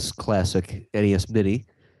NES Classic, NES Mini,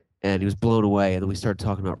 and he was blown away, and then we started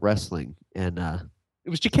talking about wrestling, and it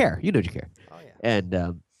was Jakar. You know Jakar. Oh, yeah. And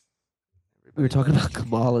we were talking about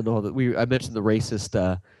Kamala and all that. I mentioned the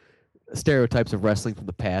racist stereotypes of wrestling from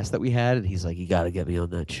the past that we had, and he's like, you got to get me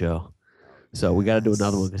on that show. So we got to do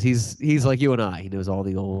another one because he's like you and I. He knows all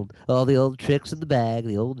the old tricks in the bag,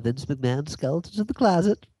 the old Vince McMahon skeletons in the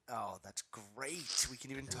closet. Oh, that's great. We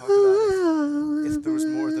can even talk about if there was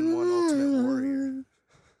more than one Ultimate Warrior.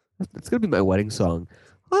 It's gonna be my wedding song.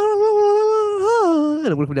 And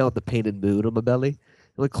I'm looking down with the painted mood on my belly.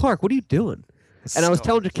 I'm like, Clark, what are you doing? And I was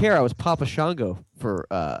telling Jakar I was Papa Shango for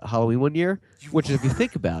Halloween one year, which if you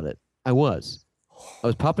think about it, I was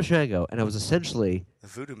Papa Shango, and I was essentially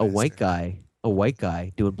a white guy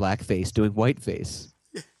doing blackface, doing whiteface.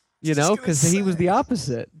 You know, because he was the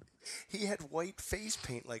opposite. He had white face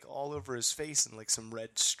paint like all over his face and like some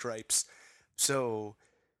red stripes. So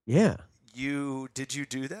yeah, did you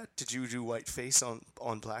do that? Did you do white face on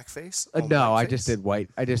blackface? No, I just did white.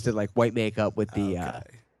 I just did like white makeup with the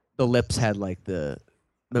lips had like the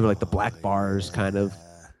black bars kind of.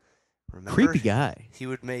 Remember, creepy guy. He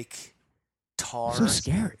would make tar. So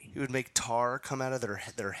scary. He would make tar come out of their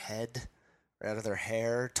head, or out of their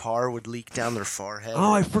hair. Tar would leak down their forehead.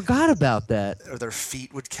 Oh, I forgot about that. Or their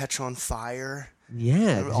feet would catch on fire.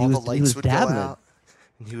 Yeah, all the lights would go out.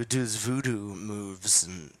 And he would do his voodoo moves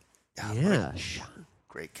and yeah,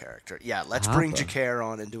 great character. Yeah, let's bring Jakar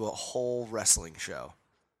on and do a whole wrestling show.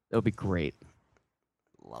 That would be great.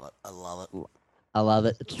 Love it. I love it. I love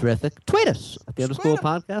it. It's terrific. Tweet us at the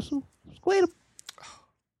 _Podcastle. Squeeze them.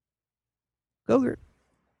 Go, Gert.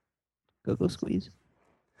 Go squeeze.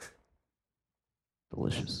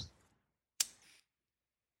 Delicious.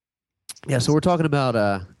 Yeah, so we're talking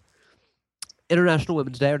about International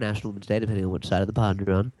Women's Day or National Women's Day, depending on which side of the pond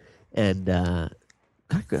you're on. And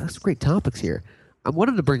that's great topics here. I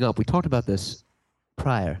wanted to bring up, we talked about this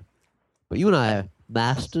prior, but you and I are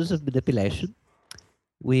masters of manipulation.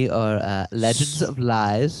 We are legends of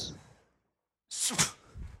lies.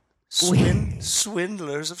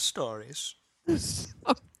 Swindlers of stories.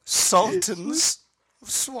 Sultans of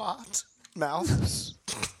swat mouths.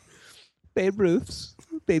 Baby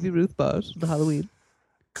Ruth bars on Halloween.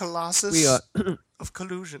 Colossus of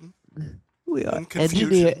collusion. We are And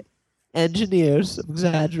confusion. engineers of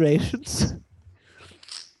exaggerations.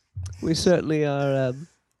 We certainly are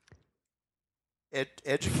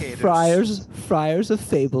Educators. friars of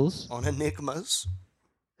fables. On enigmas.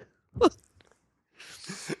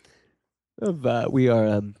 We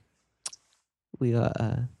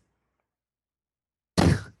are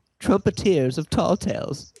trumpeters of tall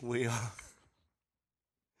tales.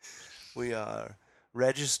 We are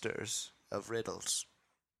registers of riddles.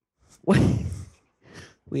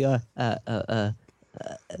 We are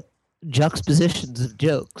juxtapositions of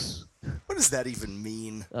jokes. What does that even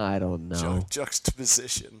mean? I don't know.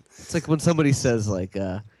 Juxtaposition. It's like when somebody says, like,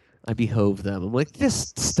 I behove them. I'm like,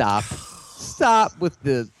 just stop. Stop with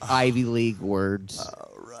the Ivy League words. Oh,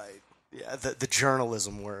 right. Yeah, the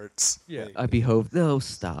journalism words. Yeah. I behove. No,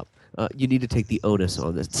 stop. You need to take the onus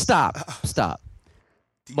on this. Stop. Stop.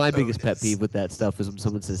 My biggest pet peeve with that stuff is when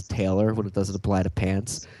someone says tailor when it doesn't apply to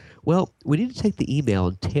pants. Well, we need to take the email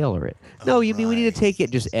and tailor it. No, you mean we need to take it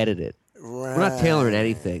and just edit it. Right. We're not tailoring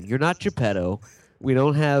anything. You're not Geppetto. We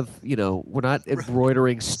don't have, we're not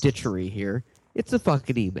embroidering stitchery here. It's a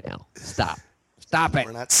fucking email. Stop. Stop it.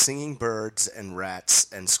 We're not singing birds and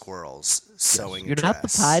rats and squirrels sewing You're a not the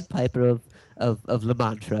dress. Pied Piper of La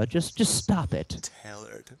Mantra. Just stop it.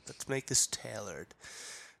 Tailored. Let's make this tailored.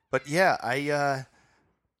 But yeah, I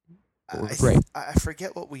Great. I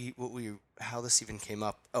forget how this even came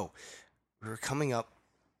up. Oh, we're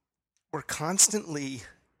constantly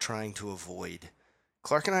trying to avoid.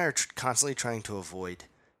 Clark and I are constantly trying to avoid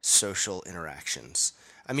social interactions.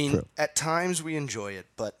 I mean, True. At times we enjoy it,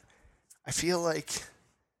 but I feel like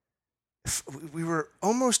we were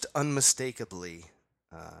almost unmistakably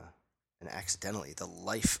and accidentally the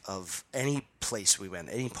life of any place we went,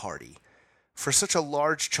 any party, for such a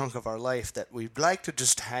large chunk of our life that we'd like to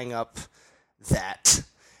just hang up that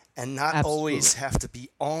and not Absolutely. always have to be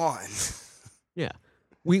on. Yeah.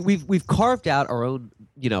 We've carved out our own,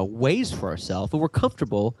 ways for ourselves, and we're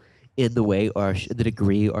comfortable in the way the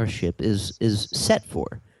degree our ship is set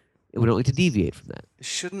for. We don't like to deviate from that. It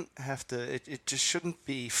shouldn't have to. It just shouldn't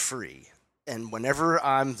be free. And whenever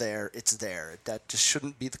I'm there, it's there. That just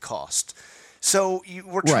shouldn't be the cost. So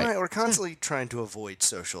we're constantly trying to avoid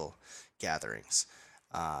social gatherings,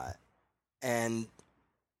 and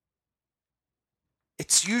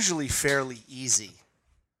it's usually fairly easy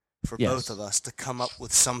for both of us to come up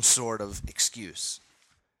with some sort of excuse.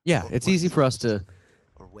 Yeah, it's easy for us to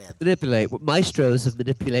manipulate. We're maestros of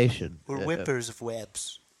manipulation. We're whippers of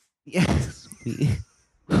webs. Yes,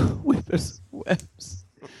 whippers of webs.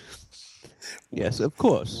 Yes, of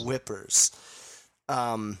course. Whippers.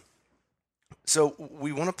 So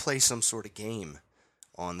we want to play some sort of game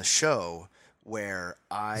on the show where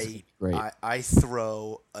I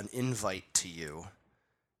throw an invite to you,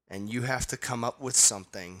 and you have to come up with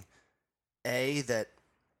something, that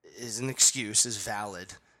is an excuse, is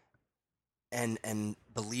valid, and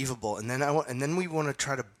believable, and then we want to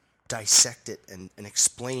try to dissect it and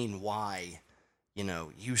explain why,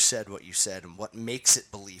 you said what you said and what makes it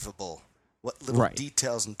believable. What little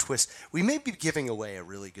details and twists. We may be giving away a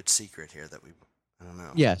really good secret here that I don't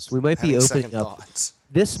know. Yes, we might be opening up. Thoughts.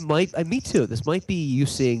 This might, me too. This might be you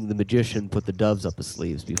seeing the magician put the doves up his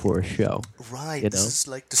sleeves before a show. Right. This is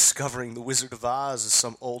like discovering the Wizard of Oz as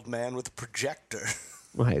some old man with a projector.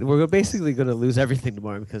 Right. We're basically going to lose everything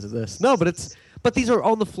tomorrow because of this. No, but these are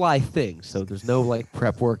on the fly things, so there's no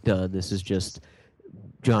prep work done. This is just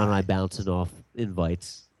John and I bouncing off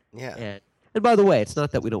invites. Yeah. And by the way, it's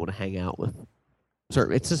not that we don't want to hang out with.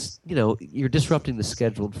 Sorry, it's just you're disrupting the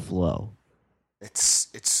scheduled flow. It's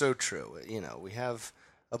so true. We have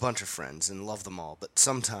a bunch of friends and love them all, but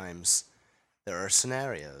sometimes there are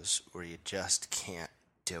scenarios where you just can't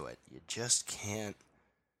do it. You just can't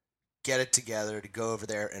get it together to go over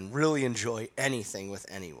there and really enjoy anything with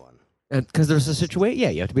anyone. And because there's a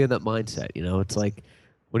situation, you have to be in that mindset. It's like,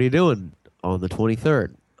 what are you doing on the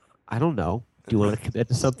 23rd? I don't know. Do you want to commit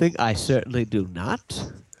to something? I certainly do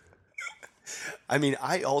not. I mean,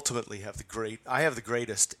 I ultimately have the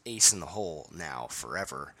greatest ace in the hole now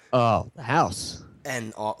forever. Oh, the house.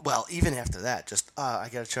 And even after that, just I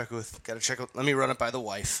gotta check with. Let me run it by the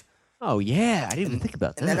wife. Oh yeah, I didn't even think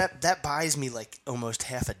about that. And then that buys me almost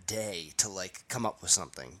half a day to come up with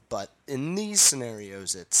something. But in these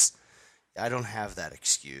scenarios, I don't have that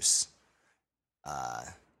excuse.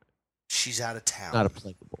 She's out of town. Not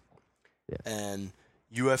applicable. Yeah. And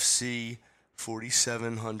UFC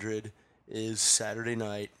 4700 is Saturday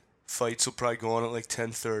night. Fights will probably go on at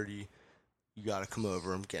 10:30. You gotta come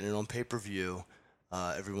over. I'm getting it on pay-per-view.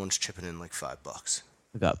 Everyone's chipping in $5.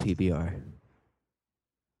 I got PBR.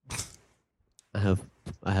 I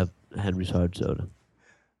have Henry's hard soda.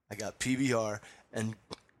 I got PBR, and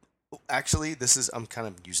actually, I'm kind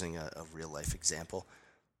of using a real life example.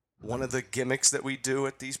 One of the gimmicks that we do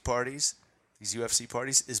at these parties, these UFC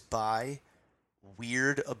parties, is buy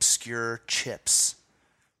weird, obscure chips.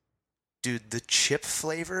 Dude, the chip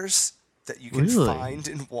flavors that you can find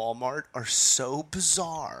in Walmart are so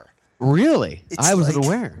bizarre. Really? I wasn't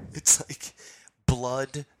aware. It's like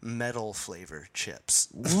blood metal flavor chips.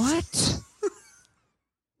 What?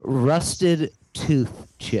 Rusted tooth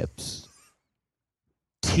chips.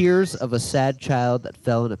 Tears of a sad child that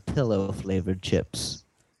fell in a pillow flavored chips.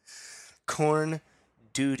 Corn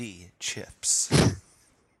duty chips.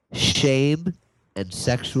 Shame and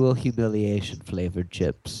sexual humiliation flavored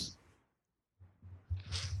chips.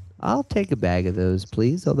 I'll take a bag of those,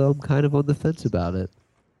 please, although I'm kind of on the fence about it.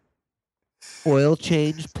 Oil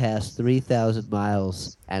change past 3,000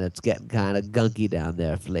 miles, and it's getting kind of gunky down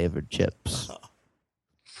there, flavored chips.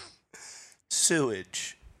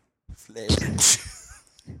 Sewage flavored chips.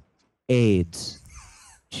 AIDS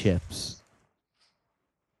chips.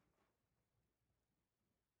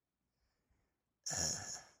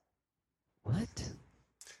 What?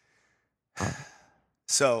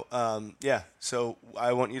 So, so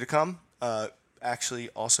I want you to come. Actually,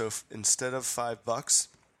 also, instead of $5,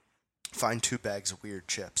 find 2 bags of weird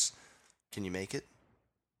chips. Can you make it?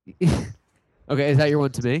 Okay, is that your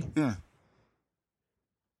one to me? Yeah.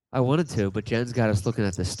 I wanted to, but Jen's got us looking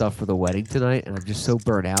at this stuff for the wedding tonight, and I'm just so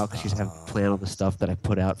burnt out because she's having to plan all the stuff that I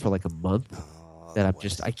put out for like a month that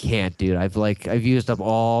I can't, dude. I've used up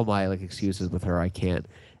all my excuses with her. I can't.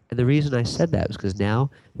 And the reason I said that was because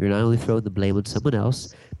now you're not only throwing the blame on someone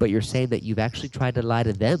else, but you're saying that you've actually tried to lie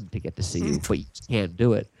to them to get to see you, but you just can't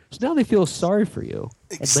do it. So now they feel sorry for you.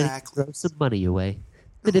 Exactly. And throw some money away.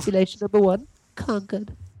 Manipulation number 1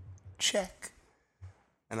 conquered. Check.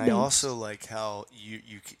 And I also like how you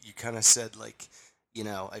kind of said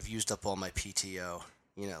I've used up all my PTO.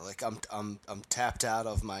 I'm tapped out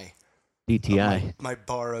of my DTI. My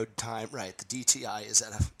borrowed time. Right. The DTI is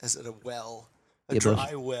at a well. A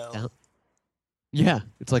dry well. Yeah,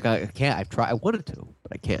 it's like I can't. I wanted to,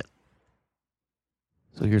 but I can't.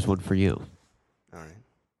 So here's one for you. All right.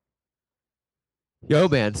 Yo,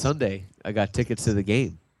 man, Sunday I got tickets to the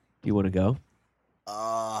game. Do you want to go?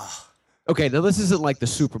 Okay, now this isn't like the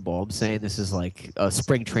Super Bowl. I'm saying this is like a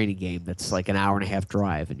spring training game that's like an hour and a half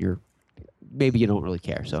drive, and maybe you don't really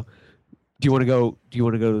care. So, do you want to go? Do you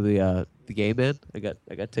want to go to the game, man? I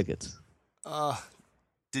got tickets. How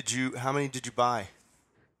many did you buy?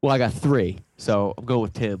 Well, I got 3, so I'm going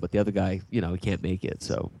with Tim, but the other guy, he can't make it.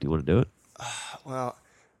 So, do you want to do it? Well,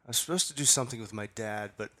 I was supposed to do something with my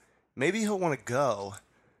dad, but maybe he'll want to go.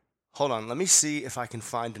 Hold on, let me see if I can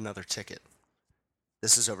find another ticket.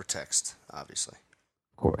 This is over text, obviously.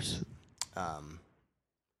 Of course.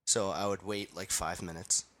 So I would wait like 5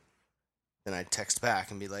 minutes. Then I'd text back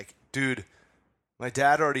and be like, dude, my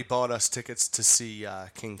dad already bought us tickets to see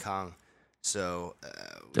King Kong. So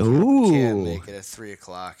we can't make it at 3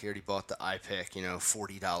 o'clock. He already bought the iPick,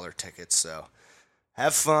 $40 tickets. So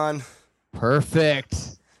have fun.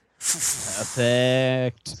 Perfect.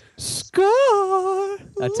 Perfect. Score.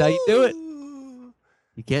 That's how you do it.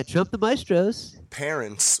 You can't trump the maestros.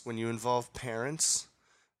 Parents, when you involve parents,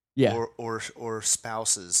 yeah, or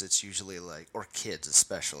spouses, it's usually or kids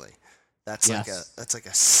especially. That's yes. like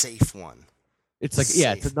a safe one. It's like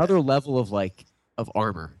it's another level of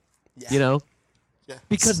armor. Yeah. Yeah.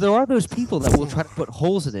 Because there are those people that will try to put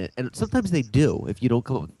holes in it, and sometimes they do if you don't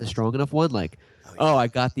come up with a strong enough one. I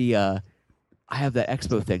got I have that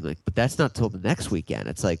expo thing, but that's not till the next weekend.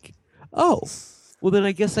 It's like, oh, well then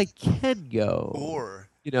I guess I can go. Or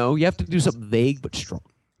you have to do something vague but strong.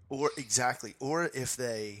 Or exactly. Or if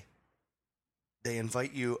they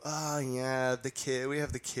invite you, we have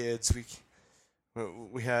the kids.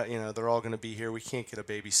 We have they're all going to be here. We can't get a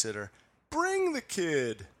babysitter. Bring the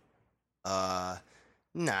kid. Nah.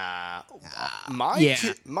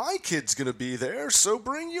 My kid's going to be there, so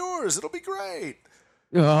bring yours. It'll be great.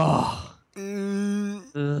 Oh.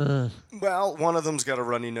 Well, one of them's got a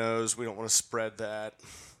runny nose. We don't want to spread that.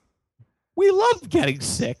 We love getting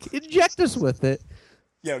sick. Inject us with it.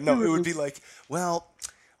 Yeah, no, it would be like, well,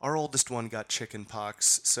 our oldest one got chicken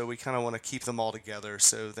pox, so we kind of want to keep them all together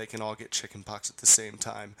so they can all get chicken pox at the same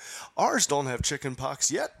time. Ours don't have chicken pox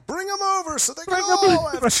yet. Bring them over so they can all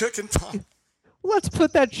have chicken pox. Let's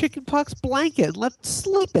put that chicken pox blanket and let's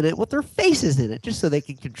sleep in it with their faces in it just so they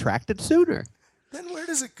can contract it sooner. Then where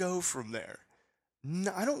does it go from there?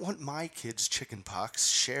 No, I don't want my kids' chicken pox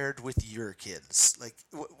shared with your kids.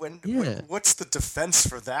 What's the defense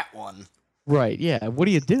for that one? Right, yeah. What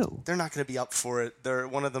do you do? They're not going to be up for it.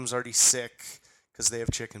 One of them's already sick because they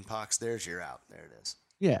have chicken pox. There's your out. There it is.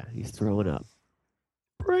 Yeah, he's throwing up.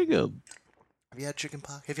 Bring him. Have you had chicken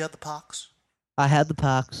pox? Have you had the pox? I had the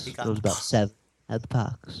pox. He got I was the about pox. 7. Had the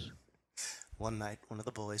pox. One night, one of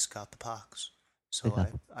the boys got the pox. They So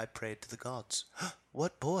got I prayed to the gods.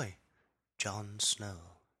 What boy? Jon Snow.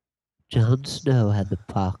 Jon Snow had the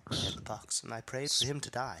He pox. had the pox, and I prayed for him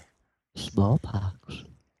to die. Smallpox.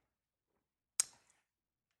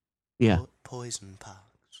 Yeah. Poison pox.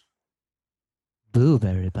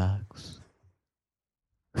 Blueberry pox.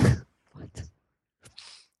 What?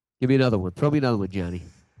 Give me another one. Throw me another one, Johnny.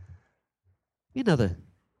 Give me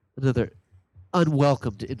another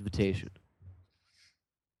unwelcomed invitation.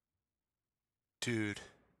 Dude.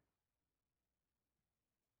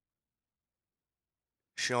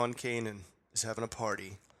 Sean Kanan is having a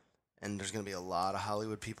party, and there's going to be a lot of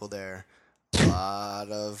Hollywood people there. A lot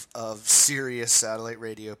of serious satellite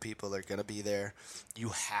radio people that are going to be there. You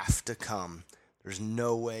have to come. There's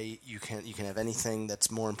no way you can have anything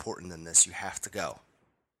that's more important than this. You have to go.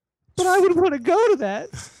 But I would want to go to that.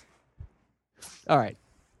 All right.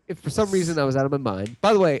 If for some reason I was out of my mind.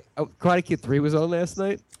 By the way, Karate Kid 3 was on last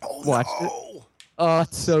night. Oh, Watched no. it. Oh,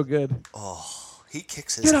 it's so good. Oh, he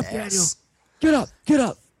kicks his Get up, ass. Daniel. Get up. Get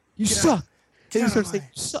up. You Get suck. out. Then Get he out of starts my- saying,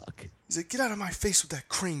 you suck. He's like, get out of my face with that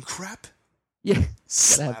crane crap. Yeah.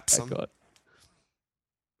 Slaps Gotta have him. that on.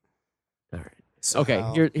 All right. So Okay,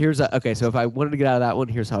 how- okay, so if I wanted to get out of that one,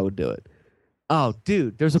 here's how I would do it. Oh,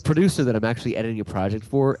 dude, there's a producer that I'm actually editing a project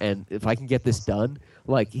for, and if I can get this done,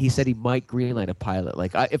 like, he said he might greenlight a pilot.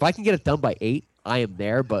 Like, if I can get it done by 8, I am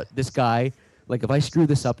there, but this guy, like, if I screw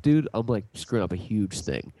this up, dude, I'm, like, screwing up a huge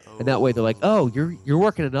thing. And that way they're like, oh, you're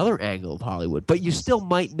working another angle of Hollywood, but you still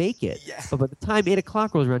might make it. Yeah. But by the time 8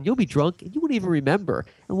 o'clock rolls around, you'll be drunk, and you won't even remember.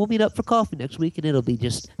 And we'll meet up for coffee next week, and it'll be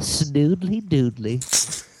just snoodly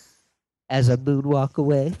doodly. As I moonwalk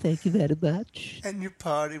away, thank you very much. And your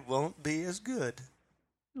party won't be as good.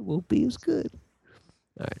 It won't be as good.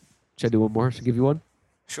 All right. Should I do one more? Should I give you one?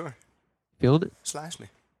 Sure. Feeling it? Slash me.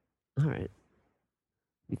 All right.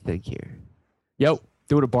 Let me think here. Yo,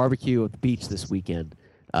 doing a barbecue at the beach this weekend.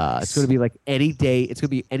 It's going to be like any day. It's going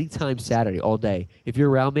to be anytime Saturday, all day. If you're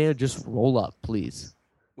around, man, just roll up, please.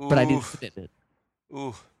 But I need a commitment.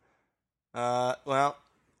 Ooh. Well,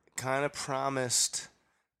 kind of promised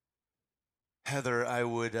Heather I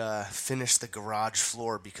would finish the garage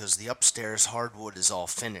floor because the upstairs hardwood is all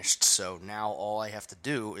finished. So now all I have to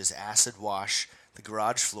do is acid wash the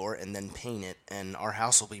garage floor and then paint it, and our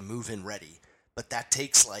house will be move-in ready. But that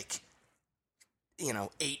takes 8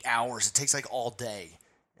 hours. It takes all day.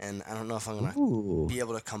 And I don't know if I'm going to be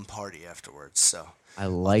able to come party afterwards. So I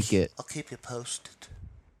like it. I'll keep you posted.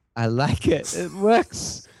 I like it. It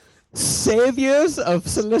works. Saviors of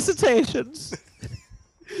solicitations.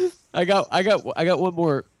 I got one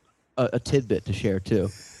more a tidbit to share too.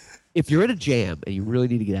 If you're in a jam and you really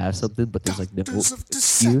need to get out of something, but there's no Doctors of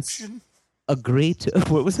excuse, Deception. agree to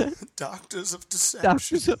what was that? Doctors of Deception.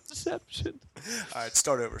 Doctors of Deception. All right,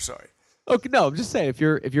 start over. Sorry. Okay, no, I'm just saying if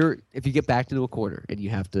you get backed into a corner and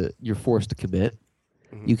you're forced to commit,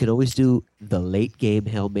 you can always do the late game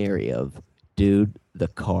Hail Mary of, dude, the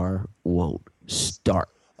car won't start.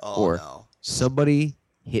 Oh, or no. somebody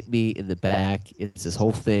hit me in the back. It's this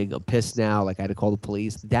whole thing. I'm pissed now. Like, I had to call the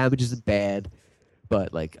police. The damage isn't bad,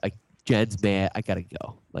 but Jen's mad. I gotta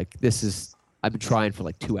go. I've been trying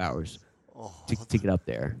for 2 hours to get up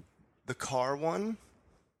there. The car one?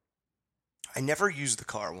 I never used the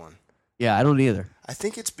car one. Yeah, I don't either. I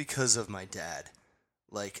think it's because of my dad.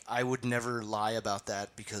 I would never lie about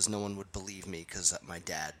that because no one would believe me because my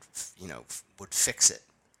dad, would fix it.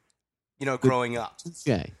 Growing up.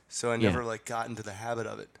 Okay. So I never got into the habit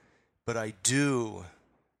of it. But I do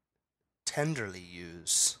tenderly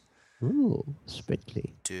use. Ooh,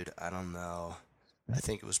 sprinkly. Dude, I don't know. I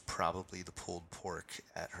think it was probably the pulled pork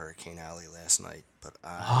at Hurricane Alley last night, but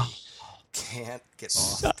I can't get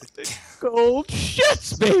off the Gold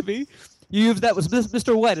shits, baby. That was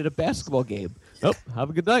Mr. Wet at a basketball game. Oh,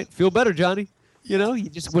 have a good night. Feel better, Johnny. You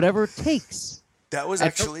just whatever it takes. That was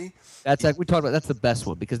actually That's we talked about. That's the best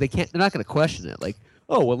one because they're not going to question it.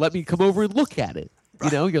 Oh, well, let me come over and look at it.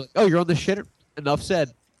 Right. You're like, oh, you're on the shitter. Enough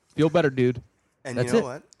said. Feel better, dude. And That's you know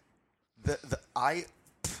it. what?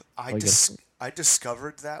 I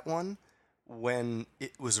discovered that one when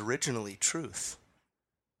it was originally truth.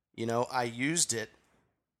 I used it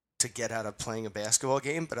to get out of playing a basketball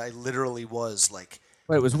game, but I literally was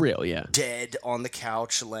But it was real, yeah. dead on the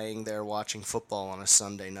couch laying there watching football on a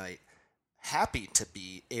Sunday night. Happy to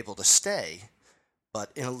be able to stay,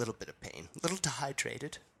 but in a little bit of pain. A little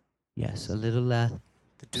dehydrated. Yes, a little The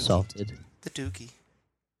dookie. salted. The dookie.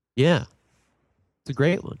 Yeah. It's a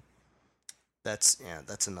great one. That's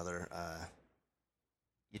another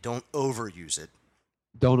you don't overuse it.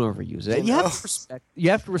 Don't overuse it. And you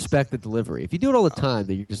have to respect the delivery. If you do it all the time,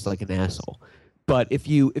 then you're just like an asshole. But if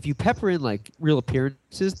you pepper in like real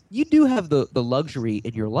appearances, you do have the luxury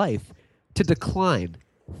in your life to decline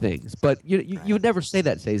things. But you would never say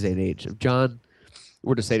that in today's day and age. If John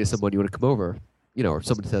were to say to someone, "You want to come over?" Or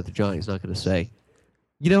somebody said that to John, he's not going to say,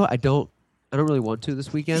 I don't really want to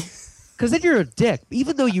this weekend. Because then you're a dick.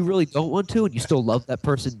 Even though you really don't want to and you still love that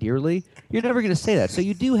person dearly, you're never going to say that. So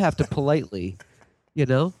you do have to politely,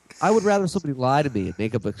 I would rather somebody lie to me and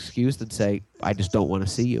make up an excuse than say, I just don't want to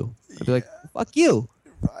see you. I'd be like, fuck you.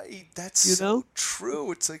 Right. That's so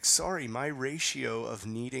true. It's like, sorry, my ratio of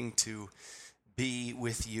needing to be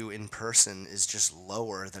with you in person is just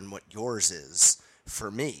lower than what yours is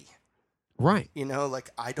for me. Right.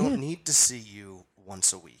 Like I don't need to see you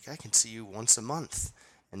once a week. I can see you once a month.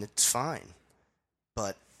 And it's fine.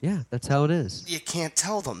 But yeah, that's how it is. You can't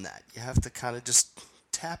tell them that. You have to kind of just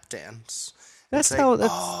tap dance. That's say, how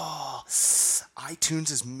that's iTunes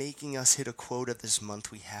is making us hit a quota this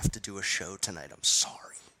month. We have to do a show tonight. I'm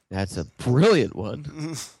sorry. That's a brilliant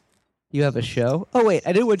one. You have a show? Oh wait,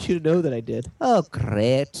 I didn't want you to know that I did. Oh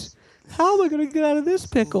great. How am I gonna get out of this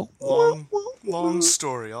pickle? Long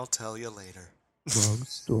story, I'll tell you later. Long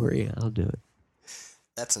story, I'll do it.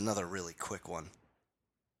 That's another really quick one.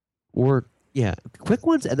 Or, quick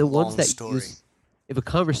ones, and then ones that story. use, if a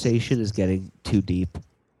conversation is getting too deep,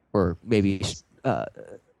 or maybe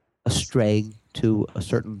straying to a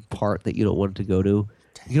certain part that you don't want it to go to,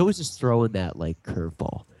 you can always just throw in that, like,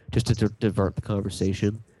 curveball, just to divert the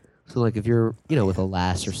conversation. So, like, if you're, with a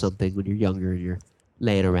lass or something when you're younger and you're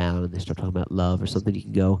laying around and they start talking about love or something, you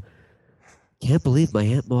can go, can't believe my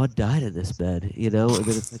Aunt Maud died in this bed, and then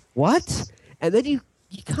it's like, what? And then you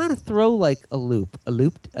kind of throw like a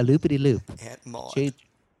loopity loop. Aunt Maud. Change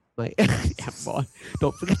my Aunt Maud.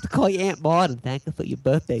 Don't forget to call your Aunt Maud and thank her for your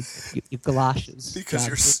birthday, your galoshes.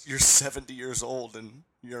 Because you're 70 years old and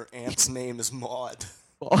your aunt's name is Maud.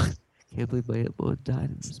 Oh, can't believe my Aunt Maud died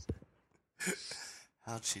in this bed.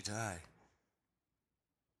 How'd she die?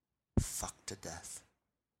 Fucked to death.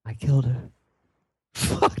 I killed her.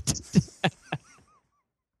 Fucked to death.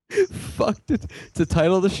 Fucked it. It's the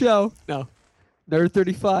title of the show. No.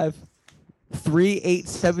 NERD35,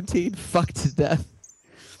 3/8/17, fucked to death.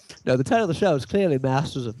 No, the title of the show is clearly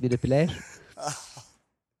Masters of Manipulation.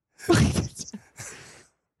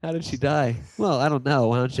 How did she die? Well, I don't know.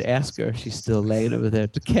 Why don't you ask her? She's still laying over there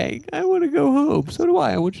decaying. I want to go home. So do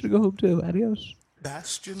I. I want you to go home too. Adios.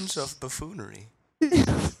 Bastions of buffoonery.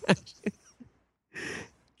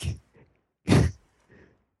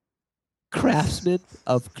 Craftsman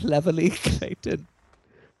of cleverly Clayton.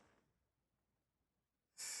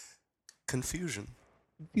 Confusion.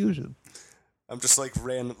 I'm just like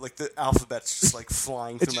random, like the alphabet's just like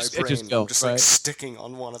flying through my brain. I'm just like sticking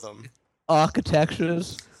on one of them. Architects of.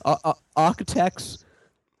 Oh,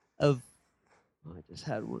 I just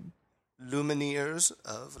had one. Lumineers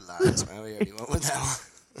of lights. Oh yeah, you went with that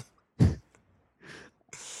one.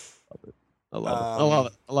 I love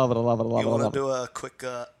it. You want to do a quick?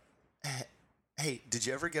 Hey, did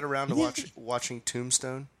you ever get around to watching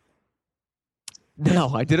Tombstone? No,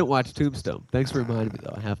 I didn't watch Tombstone. Thanks for reminding me,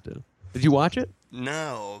 though. I have to. Did you watch it?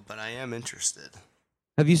 No, but I am interested.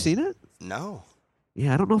 Have you seen it? No.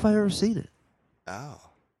 Yeah, I don't know if I've ever seen it. Oh.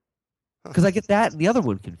 Because I get that and the other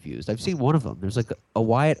one confused. I've seen one of them. There's like a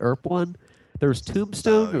Wyatt Earp one. There was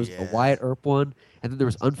Tombstone, there was a Wyatt Earp one, and then there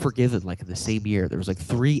was Unforgiven, like in the same year. There was like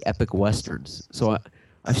 3 epic westerns. So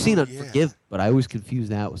I've seen Unforgiven, but I always confuse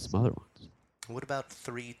that with some other ones. What about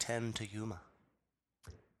 3:10 to Yuma?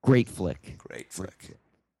 Great flick. Great movie.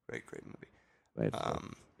 Right.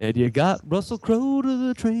 And you got Russell Crowe to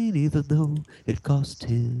the train, even though it cost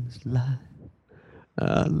his life.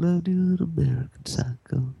 I loved you, an American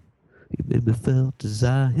Psycho. You made me feel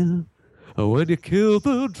desire. When you killed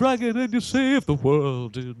the dragon and you saved the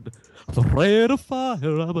world in the rain of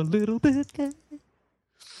fire, I'm a little bit gay.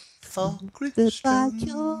 For Christian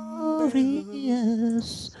curious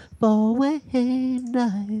for a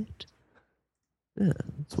night. Yeah,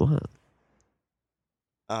 that's wild.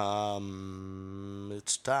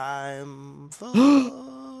 It's time for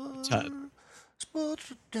Sports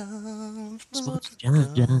with Jon. Sports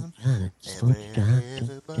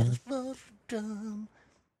with Jon.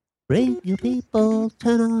 Bring your people,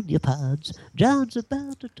 turn on your pods. John's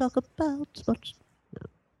about to talk about sports.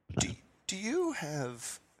 Do you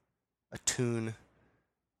have a tune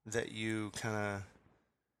that you kind of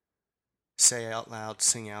say out loud,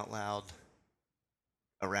 sing out loud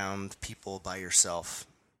around people by yourself?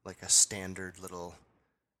 Like a standard little...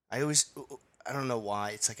 I don't know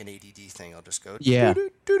why, it's like an ADD thing. I'll just go... Yeah.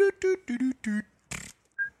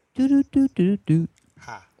 do do do do do.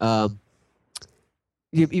 Ha.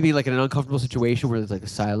 You mean like in an uncomfortable situation where there's like a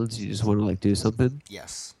silence, you just want to like do something?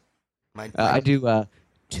 Yes. My I do.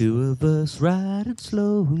 Two of us riding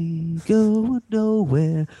slowly, going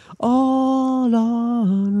nowhere, all our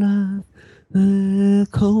life.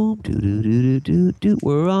 Back home, do do do do do do.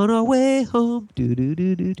 We're on our way home, do do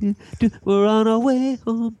do do do do. We're on our way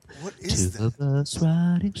home. What is Two that? of us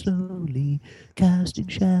riding slowly, casting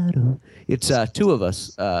shadow. It's two of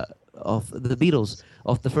us. Off the Beatles,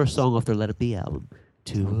 off the first song off their Let It Be album.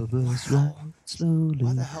 Two of us Wow. riding slowly.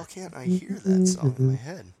 Why the hell can't I hear that song in my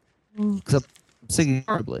head? Because I'm singing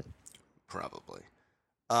horribly. Probably.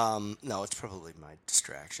 No, it's probably my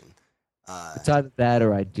distraction. It's either that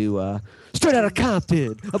or I do straight out of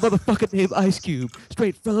Compton, a motherfucker named Ice Cube,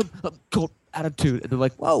 straight from Cold Attitude. And they're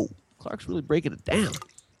like, whoa, Clark's really breaking it down.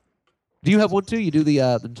 Do you have one too? You do the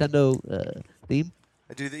Nintendo theme?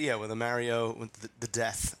 I do with the Mario, with the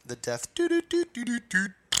death, doo doo doo doo doo doo.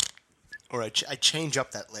 Or I change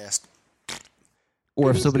up that last.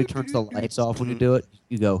 Or if somebody turns the lights off when you do it,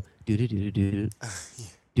 you go do do do do do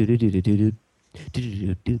do do do do do.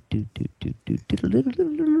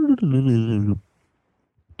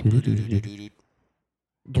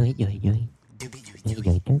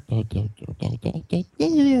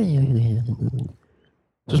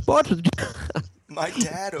 So Sports with My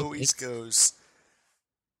dad always goes.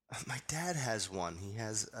 My dad has one. He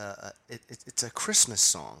has it's a Christmas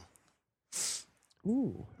song.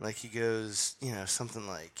 Ooh. Like he goes, something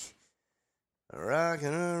like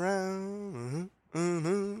rocking around.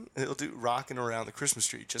 It'll do rocking around the Christmas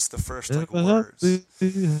tree. Just the first words.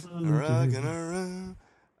 Rocking around.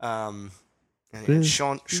 And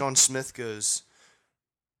Sean Smith goes.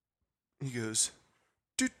 He goes.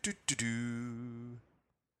 Do do do do.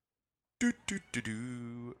 Do, do, do,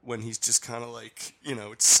 do, when he's just kind of like,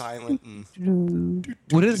 it's silent and.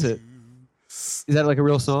 What is it? Is that like a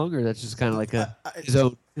real song, or that's just kind of like his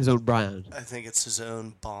own brand? I think it's his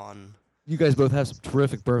own Bon. You guys both have some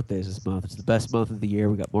terrific birthdays this month. It's the best month of the year.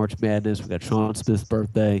 We got March Madness. We got Sean Smith's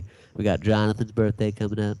birthday. We got Jonathan's birthday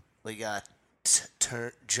coming up. We got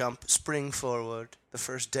jump spring forward. The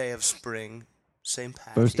first day of spring. St.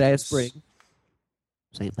 Patty's. First day of spring.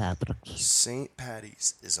 St. Patrick's. St.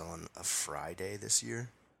 Patty's is on a Friday this year.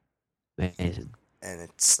 Amazing. And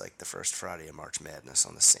it's like the first Friday of March Madness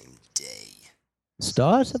on the same day.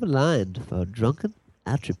 Stars have aligned for a drunken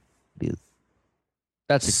attribute.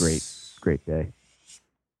 That's a great day.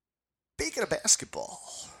 Speaking of basketball.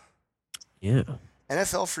 Yeah.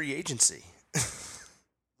 NFL free agency.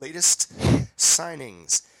 Latest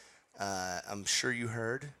signings. I'm sure you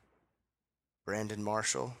heard. Brandon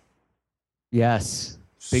Marshall. Yes.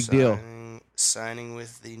 Big deal. Signing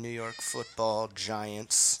with the New York Football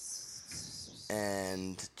Giants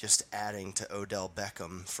and just adding to Odell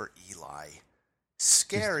Beckham for Eli.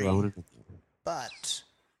 Scary, but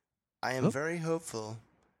I am very hopeful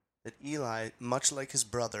that Eli, much like his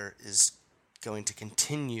brother, is going to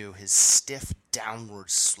continue his stiff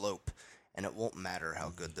downward slope, and it won't matter how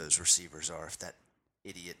good those receivers are if that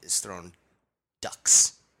idiot is throwing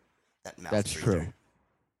ducks. That mouth That's breather. true.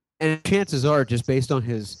 And chances are, just based on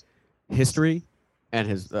his history and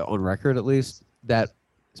his on record at least, that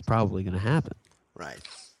is probably going to happen. Right.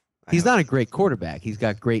 He's not a great quarterback. He's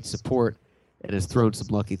got great support and has thrown some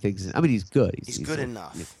lucky things in. I mean, he's good. He's good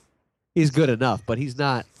enough. He's good enough, but he's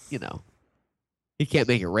not, he can't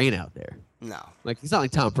make it rain out there. No. Like, he's not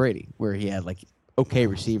like Tom Brady, where he had, like, okay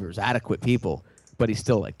receivers, adequate people, but he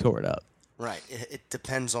still, like, tore it up. Right. It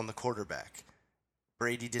depends on the quarterback.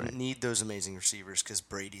 Brady didn't need those amazing receivers because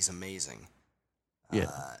Brady's amazing.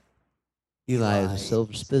 Yeah. Eli is a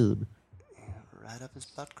silver spoon. Right up his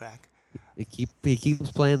butt crack. He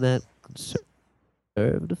keeps playing that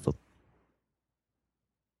conservative football.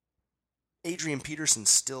 Adrian Peterson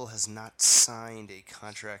still has not signed a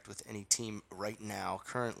contract with any team right now,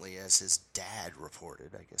 currently, as his dad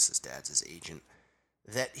reported. I guess his dad's his agent.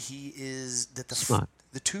 That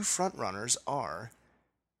the two front runners are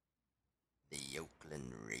the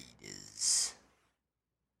Oakland Raiders.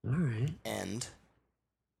 All right. And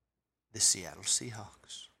the Seattle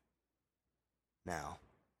Seahawks. Now,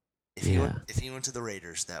 if he went to the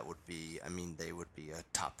Raiders, they would be a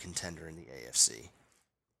top contender in the AFC.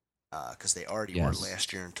 Because they already were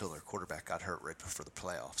last year until their quarterback got hurt right before the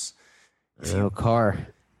playoffs.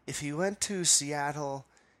 If he went to Seattle,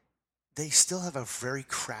 they still have a very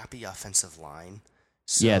crappy offensive line.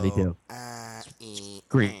 So, yeah, they do.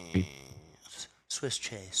 Great. Swiss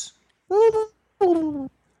Chase.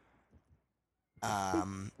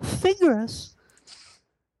 Finger us.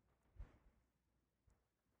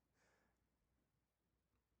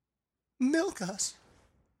 Milk us.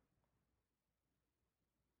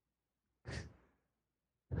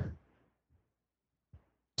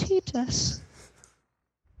 Chiquitas.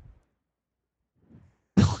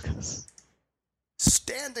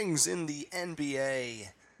 Standings in the NBA.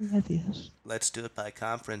 Yes. Let's do it by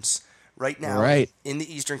conference. Right now, in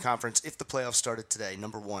the Eastern Conference, if the playoffs started today,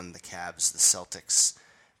 number 1, the Cavs, the Celtics,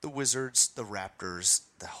 the Wizards, the Raptors,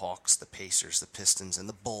 the Hawks, the Pacers, the Pistons, and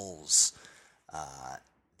the Bulls.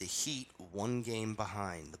 The Heat, 1 game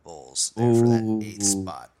behind the Bulls there for that 8th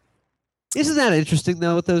spot. Isn't that interesting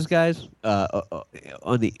though with those guys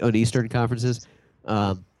on the Eastern conferences?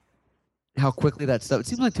 How quickly that stuff. It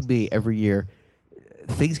seems like to me every year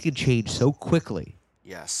things can change so quickly.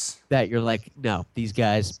 Yes. That you're like, no, these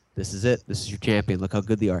guys, this is it. This is your champion. Look how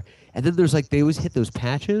good they are. And then there's like they always hit those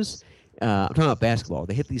patches. I'm talking about basketball.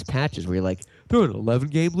 They hit these patches where you're like, they're an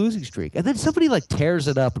 11-game losing streak, and then somebody like tears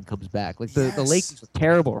it up and comes back. Like the Lakers are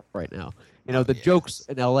terrible right now. You know, the jokes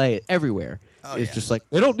in LA everywhere. It's just like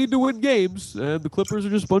they don't need to win games, and the Clippers are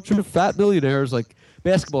just a bunch of fat millionaires. Like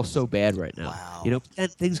basketball's so bad right now. Wow. You know,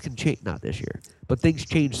 and things can change. Not this year, but things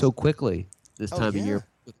change so quickly this time of year.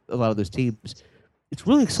 With a lot of those teams, it's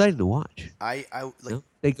really exciting to watch. I like you know?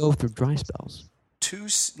 They go through dry spells.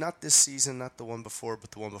 Not this season, not the one before,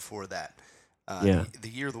 but the one before that. The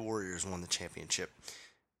year the Warriors won the championship.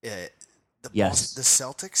 The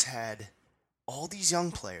Celtics had all these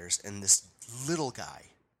young players and this little guy,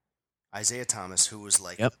 Isaiah Thomas, who was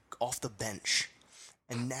like off the bench.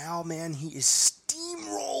 And now, man, he is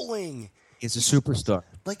steamrolling. He's a superstar.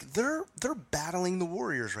 Like they're battling the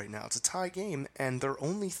Warriors right now. It's a tie game, and they're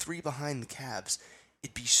only 3 behind the Cavs.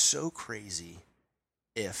 It'd be so crazy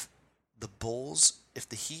if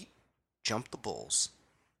the Heat jump the Bulls.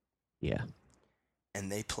 Yeah.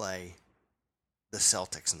 And they play the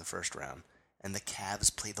Celtics in the first round, and the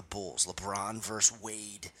Cavs play the Bulls. LeBron versus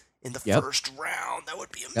Wade in the first round. That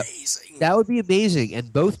would be amazing. That would be amazing.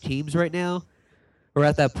 And both teams right now are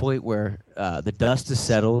at that point where the dust is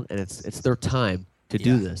settled, and it's their time to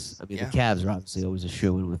do this. I mean, the Cavs are obviously always a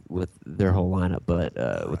shoo-in with their whole lineup, but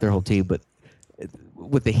with their whole team. But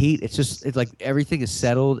with the Heat, it's like everything is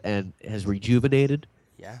settled and has rejuvenated.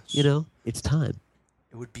 Yes. You know, it's time.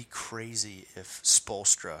 It would be crazy if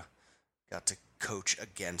Spoelstra got to coach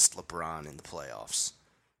against LeBron in the playoffs.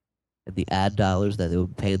 And the ad dollars that they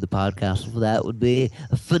would pay in the podcast for that would be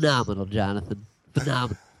phenomenal, Jonathan.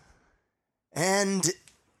 Phenomenal. And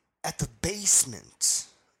at the basement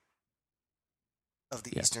of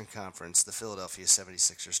the Eastern Conference, the Philadelphia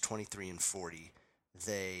 76ers, 23-40,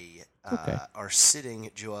 they are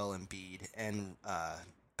sitting Joel Embiid and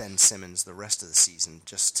Ben Simmons the rest of the season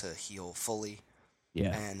just to heal fully.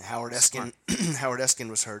 Yeah. And Howard Eskin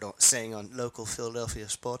was heard saying on local Philadelphia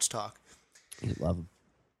sports talk love him.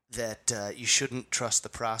 that you shouldn't trust the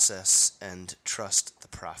process and trust the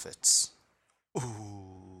profits. Ooh.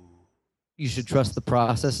 You should trust the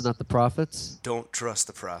process and not the profits? Don't trust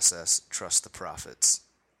the process, trust the profits.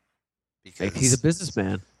 Because he's a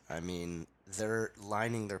businessman. I mean, they're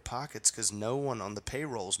lining their pockets because no one on the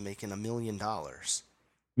payroll is making $1 million.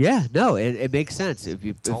 Yeah, no, it makes sense. If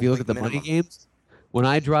you look at the money games, when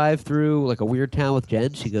I drive through like a weird town with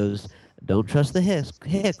Jen, she goes, "Don't trust the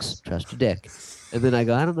Hicks, trust your dick." And then I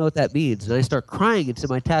go, "I don't know what that means," and I start crying into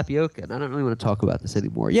my tapioca, and I don't really want to talk about this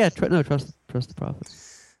anymore. Yeah, trust the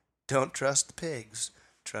profits. Don't trust the pigs.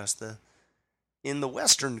 Trust the. In the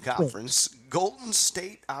Western Conference, Golden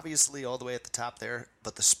State obviously all the way at the top there,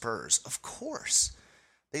 but the Spurs, of course,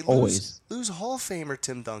 they lose Hall of Famer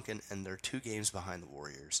Tim Duncan, and they're 2 games behind the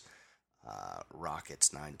Warriors.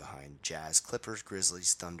 Rockets 9 behind. Jazz, Clippers,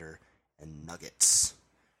 Grizzlies, Thunder, and Nuggets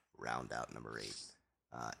round out number 8.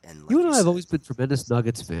 And like you and I have always been tremendous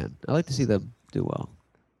Nuggets fan. I like to see them do well.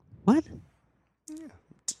 What? Yeah,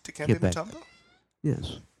 Dikembe Mutombo.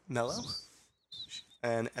 Yes. Melo.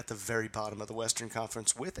 And at the very bottom of the Western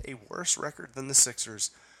Conference, with a worse record than the Sixers,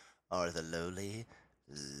 are the lowly.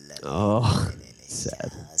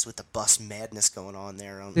 Sad. With the bus madness going on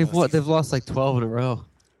there. They've lost like 12 in a row.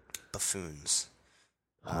 Buffoons.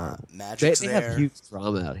 Magic's they there. have huge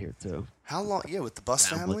drama out here too. How long? Yeah, with the Bus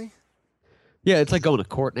family. Yeah, it's like going to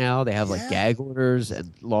court now. They have like gag orders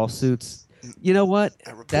and lawsuits. You know what?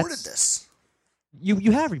 I reported this.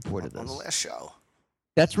 You have reported this on the last show.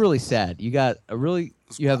 That's really sad. You got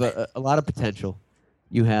you have a lot of potential.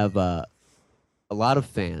 You have a lot of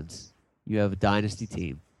fans. You have a dynasty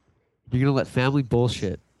team. You're gonna let family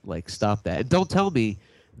bullshit like stop that. And don't tell me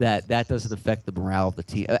that doesn't affect the morale of the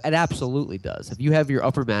team. It absolutely does. If you have your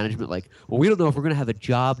upper management like, well, we don't know if we're going to have a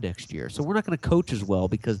job next year, so we're not going to coach as well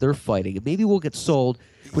because they're fighting, and maybe we'll get sold,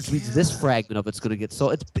 which means this fragment of it's going to get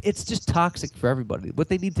sold. It's just toxic for everybody. What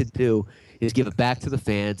they need to do is give it back to the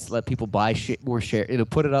fans, let people buy more share,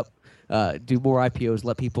 put it up do more IPOs,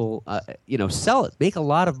 let people, sell it, make a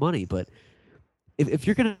lot of money. But if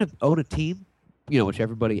you're going to own a team, which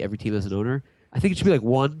every team has an owner, I think it should be like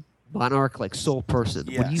one monarch, like sole person.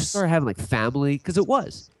 Yes. When you start having like family, because it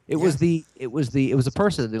was a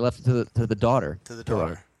person, and they left it to the daughter. To the to run.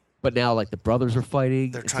 daughter. But now like the brothers are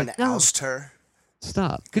fighting. They're It's trying like, to no, oust her.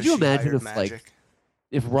 Stop. Could you She imagine hired if Magic. like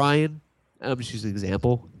if Ryan, I'm just using an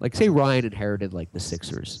example, like say Ryan inherited like the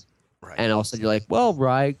Sixers, Right. and all of a sudden you're like, well,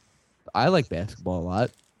 Ryan, I like basketball a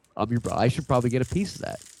lot. I should probably get a piece of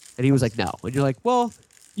that. And he was like, no. And you're like, well,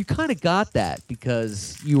 you kind of got that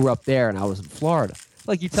because you were up there and I was in Florida.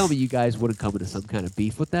 Like, you tell me you guys wouldn't come into some kind of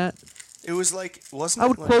beef with that? It was like, wasn't I it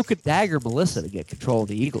would like, cloak and dagger Melissa to get control of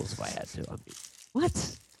the Eagles if I had to. I mean,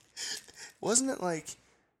 what? Wasn't it like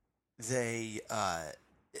they,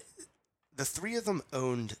 the three of them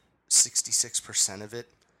owned 66% of it,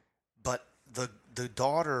 but the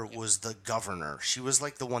daughter was the governor. She was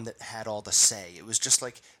like the one that had all the say. It was just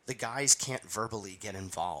like the guys can't verbally get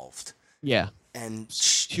involved. Yeah. And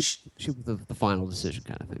She was the final decision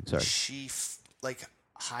kind of thing. Sorry. she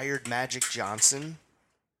hired Magic Johnson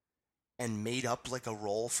and made up like a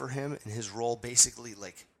role for him, and his role basically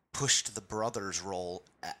like pushed the brother's role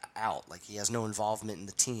out. Like he has no involvement in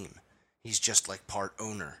the team. He's just like part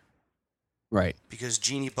owner. Right. Because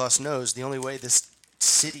Jeannie Buss knows the only way this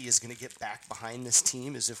city is going to get back behind this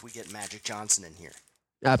team is if we get Magic Johnson in here.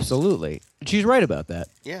 Absolutely. And she's right about that.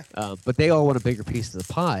 Yeah. But they all want a bigger piece of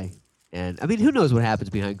the pie. And, I mean, who knows what happens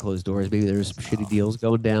behind closed doors? Maybe there's some shitty deals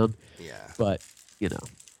going down. Yeah. But,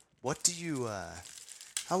 What do you,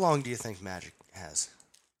 how long do you think Magic has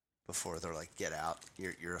before they're like, get out,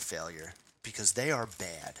 you're a failure? Because they are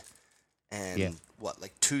bad. And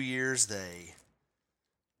like 2 years they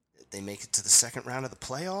make it to the second round of the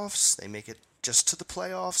playoffs? They make it just to the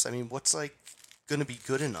playoffs? I mean, what's like going to be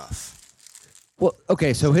good enough? Well,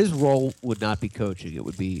 okay, so his role would not be coaching. It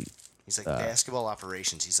would be... He's like basketball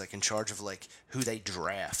operations. He's like in charge of like who they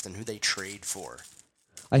draft and who they trade for.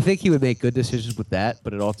 I think he would make good decisions with that,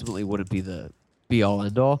 but it ultimately wouldn't be the be-all,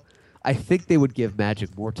 end-all. I think they would give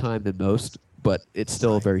Magic more time than most, but it's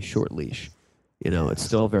still a very short leash. It's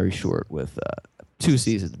still very short with 2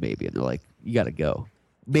 seasons maybe, and they're like, you got to go.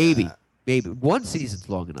 Maybe 1 season's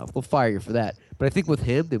long enough. We'll fire you for that. But I think with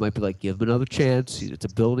him, they might be like, give him another chance. It's a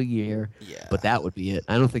building year. Yeah. But that would be it.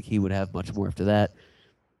 I don't think he would have much more after that.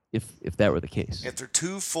 If that were the case. After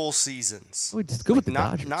 2 full seasons. Oh, just go with the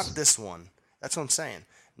Dodgers. Not this one. That's what I'm saying.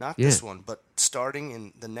 Not this one, but starting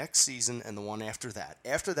in the next season and the one after that.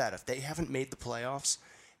 After that, if they haven't made the playoffs,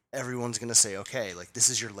 everyone's going to say, okay, like this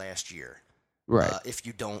is your last year. Right. If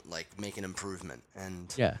you don't like make an improvement.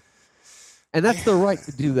 And yeah. And that's their right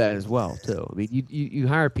to do that as well, too. I mean, you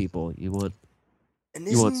hire people. You want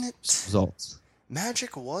results.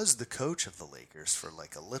 Magic was the coach of the Lakers for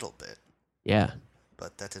like a little bit. Yeah.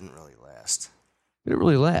 But that didn't really last. It didn't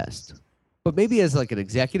really last. But maybe as like an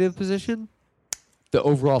executive position, the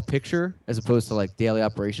overall picture, as opposed to like daily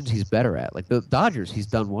operations, he's better at. Like the Dodgers, he's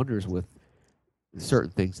done wonders with certain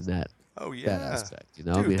things in that. Oh yeah, that aspect. Dude,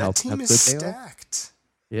 I mean, that team is stacked.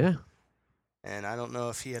 Yeah. And I don't know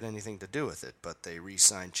if he had anything to do with it, but they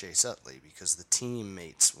re-signed Chase Utley because the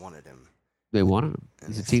teammates wanted him. They wanted him.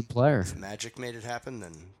 He's a team player. If Magic made it happen,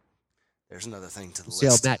 then there's another thing to the See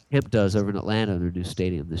list. how Matt Kemp does over in Atlanta in their new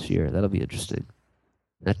stadium this year. That'll be interesting.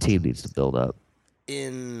 That team needs to build up.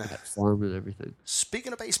 That farm and everything.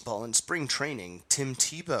 Speaking of baseball, in spring training, Tim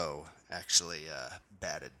Tebow actually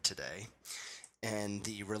batted today. And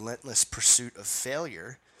the relentless pursuit of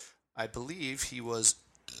failure, I believe he was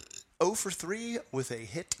 0 for 3 with a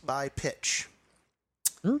hit by pitch.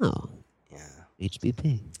 Oh. Yeah.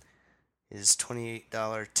 HBP. His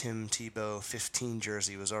 $28 Tim Tebow 15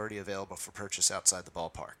 jersey was already available for purchase outside the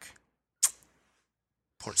ballpark.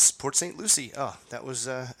 Port St. Lucie. Oh, that was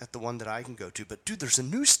at the one that I can go to. But, dude, there's a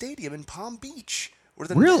new stadium in Palm Beach where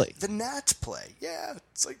the Nats play. Yeah,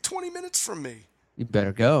 it's like 20 minutes from me. You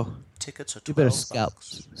better go. Tickets are $12. You better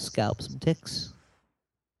scalp some ticks.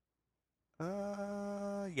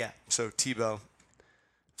 Yeah. So Tebow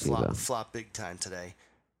flop big time today.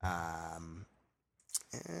 And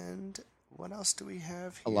what else do we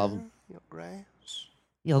have here? I love him. Your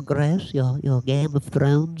Grace? Your Game of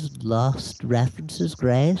Thrones lost references,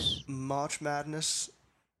 Grace. March Madness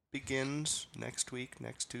begins next week,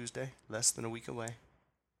 next Tuesday, less than a week away.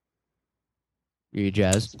 Are you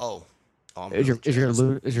jazzed?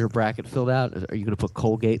 Is your bracket filled out? Are you going to put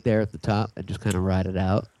Colgate there at the top and just kind of ride it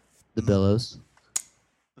out? The billows?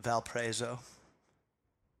 Valparaiso.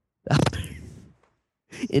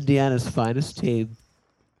 Indiana's finest team.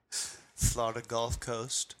 Florida Gulf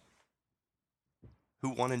Coast. who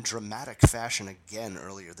won in dramatic fashion again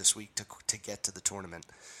earlier this week to get to the tournament.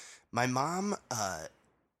 My mom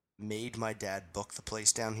made my dad book the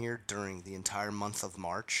place down here during the entire month of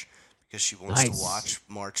March because she wants to watch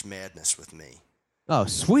March Madness with me. Oh,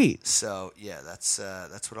 sweet. So, yeah, that's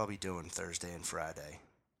what I'll be doing Thursday and Friday.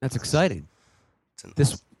 That's exciting.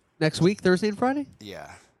 This next week, Thursday and Friday?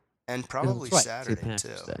 Yeah. And probably Saturday, too.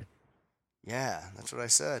 Day. Yeah, that's what I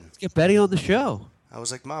said. Let's get Betty on the show. I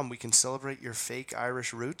was like, Mom, we can celebrate your fake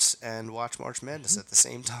Irish roots and watch March Madness at the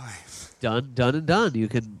same time. Done and done. You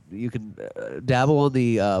can dabble on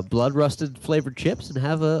the blood rusted flavored chips and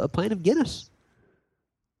have a pint of Guinness.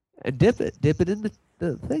 And dip it in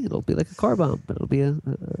the thing. It'll be like a car bomb, but it'll be a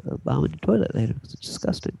bomb in your toilet later. It's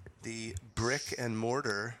disgusting. The brick and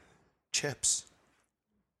mortar chips.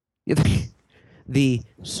 Yeah, the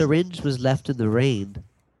syringe was left in the rain,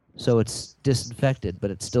 so it's disinfected,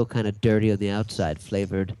 but it's still kind of dirty on the outside,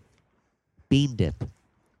 flavored bean dip.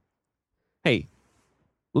 Hey,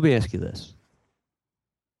 let me ask you this.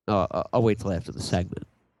 I'll wait till after the segment,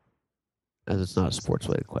 as it's not a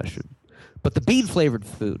sports-related question. But the bean-flavored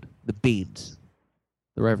food, the beans,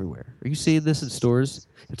 they're everywhere. Are you seeing this in stores?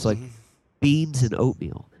 It's like beans and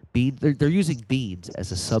oatmeal. They're using beans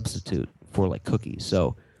as a substitute for like cookies.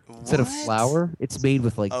 So instead of flour, it's made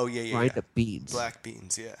with like grind up beans. Black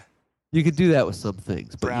beans, yeah. You could do that with some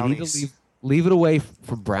things, but brownies. You need to leave it away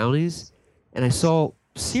from brownies. And I saw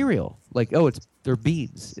cereal, like, they're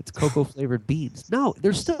beans. It's cocoa-flavored beans. No,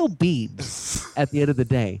 they're still beans at the end of the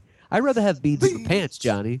day. I'd rather have beans in my pants,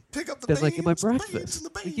 Johnny, Pick up the than beans, like in my breakfast.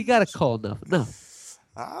 Like, you got to call enough. No.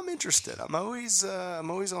 I'm interested. I'm always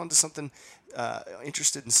on to something,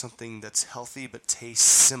 interested in something that's healthy but tastes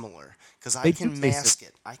similar. Because I can mask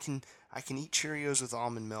it. I can eat Cheerios with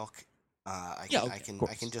almond milk. I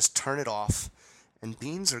can just turn it off. And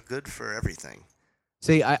beans are good for everything.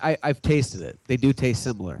 See, I've tasted it. They do taste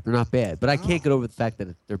similar. They're not bad. But I can't get over the fact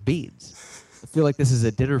that they're beans. I feel like this is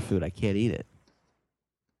a dinner food. I can't eat it.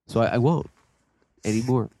 So I won't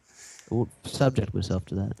anymore. I won't subject myself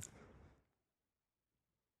to that.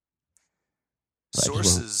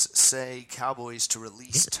 Sources say Cowboys to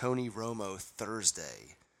release Tony Romo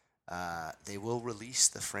Thursday. They will release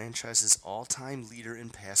the franchise's all-time leader in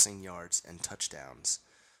passing yards and touchdowns,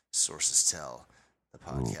 sources tell the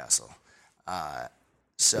Podcastle.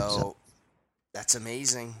 So that's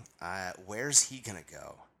amazing. Where's he going to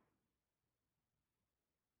go?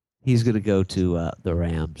 He's going to go to the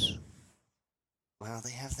Rams. Well,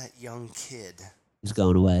 they have that young kid. He's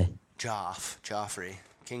going away.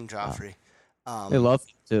 King Joffrey. They love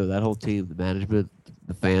him, too. That whole team, the management,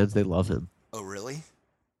 the fans, they love him. Oh, really?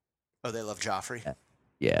 Oh, they love Joffrey?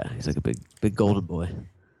 Yeah, he's like a big golden boy.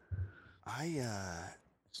 Well,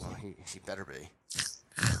 he better be.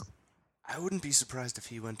 I wouldn't be surprised if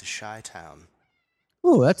he went to Chi-Town.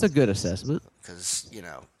 Oh, that's a good assessment. Because,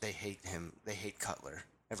 they hate him. They hate Cutler.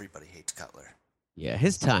 Everybody hates Cutler. Yeah,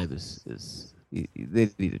 his time is they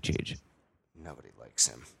need to change. Nobody likes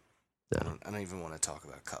him. No. I don't even want to talk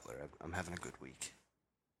about Cutler. I'm having a good week.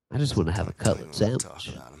 I just want to have a cutlet sandwich. Talk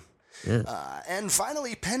about him. Yeah. And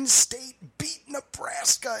finally, Penn State beat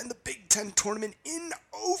Nebraska in the Big Ten tournament in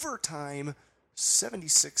overtime,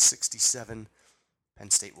 76-67. Penn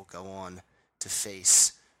State will go on to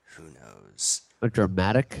face, who knows? A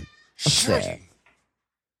dramatic affair.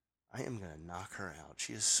 I am going to knock her out.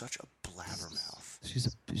 She is such a blabbermouth.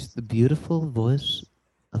 She's the beautiful voice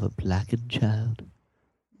of a blackened child.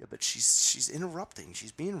 Yeah, but she's interrupting.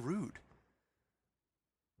 She's being rude.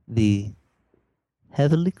 The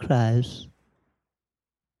heavenly cries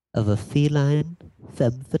of a feline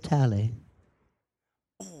femme fatale.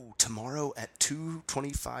 Oh, tomorrow at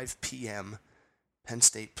 2:25 p.m., Penn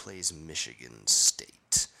State plays Michigan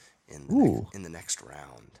State in the next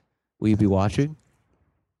round. Will you be watching?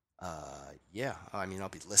 Yeah. I mean, I'll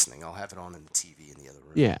be listening. I'll have it on in the TV in the other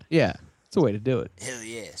room. Yeah. It's a way to do it. Hell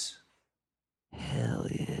yes. Hell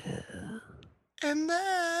yeah. And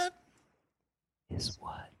that is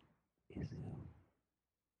what is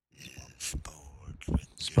Sports with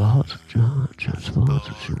Sports with Jon.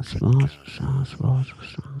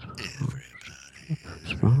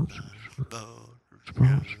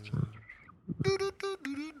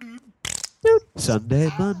 Sunday,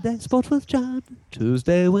 Monday, Sports with Jon.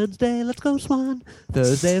 Tuesday, Wednesday, let's go Swan.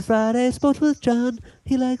 Thursday, Friday, Sports with Jon.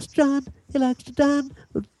 He likes John, he likes to Don.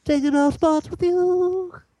 We're taking all sports with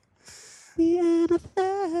you. The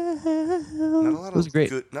NFL.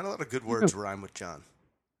 Not a lot of good words rhyme with John.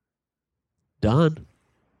 Don.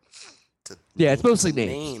 It's mostly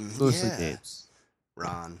names. Mostly yeah. names.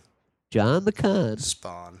 Ron. John the Con.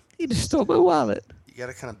 Spawn. He just stole my wallet. You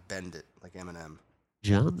gotta kind of bend it like Eminem.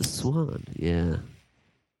 John the Swan. Yeah.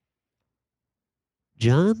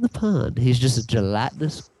 John the Pond. He's just a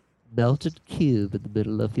gelatinous melted cube in the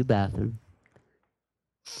middle of your bathroom.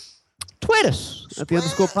 Tweet us at the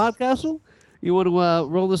 _ Podcastle. You want to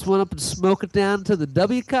roll this one up and smoke it down to the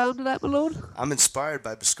W count tonight, my lord? I'm inspired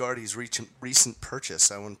by Biscardi's recent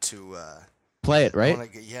purchase. I want to play it, right?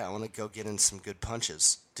 I want to go get in some good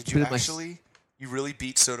punches. Did you actually? You really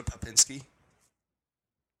beat Soda Popinski?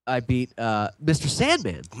 I beat Mr.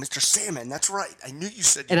 Sandman. Oh, Mr. Sandman, that's right. I knew you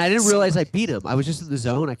said. And I didn't realize I beat him. I was just in the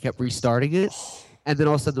zone. I kept restarting it, and then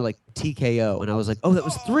all of a sudden, they're like TKO, and I was like, "Oh, that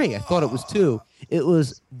was 3. I thought it was 2. It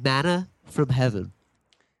was manna from heaven."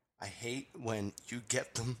 I hate when you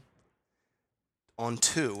get them on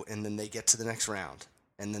 2, and then they get to the next round,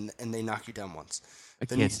 and they knock you down once. I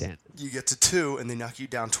can't stand it. You get to 2, and they knock you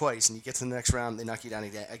down twice, and you get to the next round, they knock you down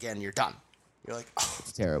again, and you're done. You're like, oh.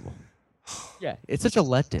 It's terrible. Yeah, it's such a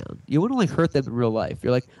letdown. You want to like hurt them in real life.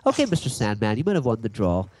 You're like, okay, Mr. Sandman, you might have won the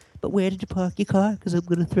draw, but where did you park your car? Because I'm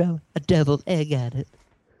going to throw a deviled egg at it.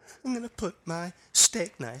 I'm going to put my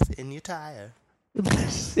steak knife in your tire.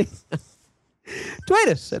 Tweet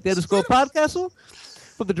us at the _ Podcastle.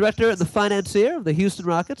 From the director and the financier of the Houston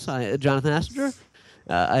Rockets, Jonathan Astinger.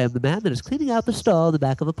 I am the man that is cleaning out the stall in the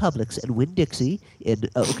back of a Publix in Winn-Dixie in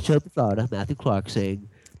Okeechobee, Florida, Matthew Clark, saying,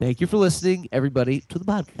 thank you for listening, everybody, to the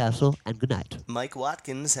Podcastle, and good night. Mike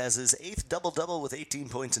Watkins has his 8th double-double with 18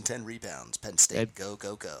 points and 10 rebounds. Penn State, go,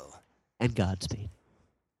 go, go. And Godspeed.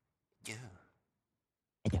 Yeah.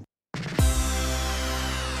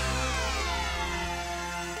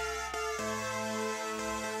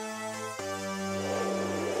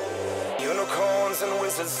 Unicorns and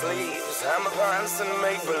wizard sleeves, hammer pants and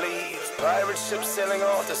make-believe, pirate ships sailing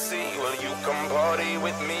off the sea. Well, you come party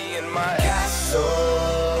with me in my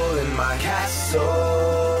castle, in my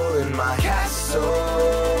castle, in my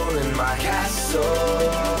castle, in my castle.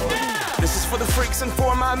 This is for the freaks and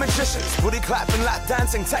for my magicians, booty clapping, lap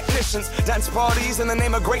dancing technicians, dance parties in the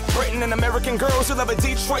name of Great Britain, and American girls who love a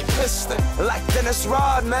Detroit Piston. Like Dennis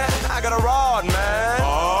Rodman, I got a rod, man.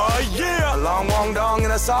 Oh yeah! A long wong dong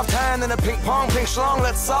and a soft hand and a ping pong pink schlong.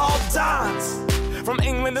 Let's all dance. From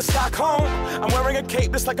England to Stockholm, I'm wearing a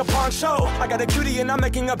cape just like a poncho. I got a cutie and I'm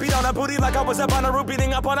making a beat on a booty like I was a Bonnaroo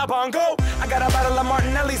beating up on a bongo. I got a battle of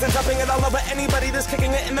Martinelli's and dumping it all over anybody that's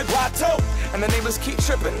kicking it in the grotto. And the neighbors keep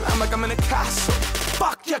tripping, I'm like I'm in a castle.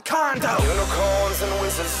 Fuck your condo. Unicorns and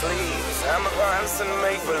wizard sleeves, hammer pants and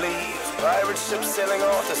make-believe, pirate ships sailing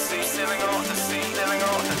off the sea, sailing off the sea, sailing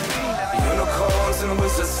off the sea. Unicorns and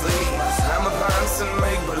wizard sleeves, hammer pants and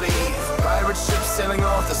make-believe, pirate ships sailing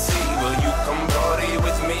off the sea. Will you come party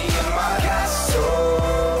with me in my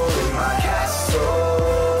castle, in my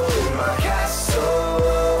castle, in my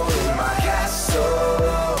castle, in my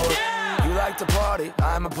castle? Yeah! You like to party,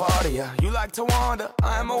 I'm a partier. You like to wander,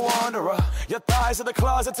 I'm a wanderer. Your thighs are the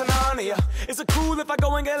closet to Narnia. Is it cool if I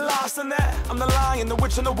go and get lost in there? I'm the lion, the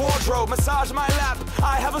witch in the wardrobe. Massage my lap,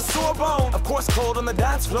 I have a sore bone. Of course cold on the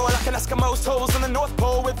dance floor like an Eskimo's toes in the North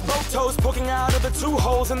Pole, with both toes poking out of the 2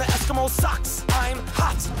 holes in the Eskimo socks. I'm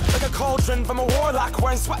hot, like a cauldron from a warlock,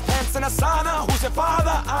 wearing sweatpants in a sauna. Who's your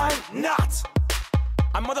father? I'm not.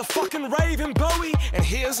 I'm motherfucking Raven Bowie, and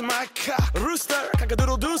here's my cock. Rooster,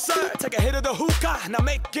 cock-a-doodle-doo, sir. Take a hit of the hookah, now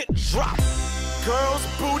make it drop. Girl's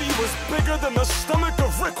booty was bigger than the stomach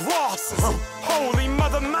of Rick Ross. Holy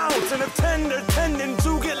mother mountain, a tender tendon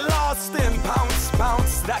to get lost in. Bounce,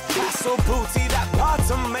 bounce, that castle booty, that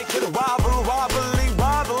bottom, make it wobble, wobbly,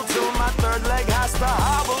 wobble, till my third leg has to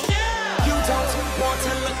hobble. Yeah! You don't want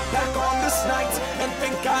to look back on this night and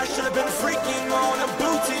think I should have been freaking on a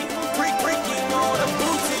booty, freaking on a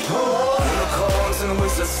booty. Oh. Unicorns and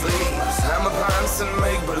wizard sleeves, hammer pants and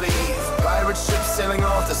make-believe, pirate ships sailing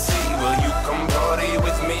off the sea. Will you come party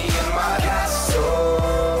with me in my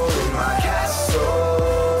castle, in my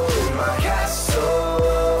castle, in my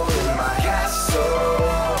castle, in my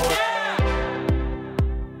castle? Yeah!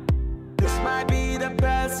 This might be the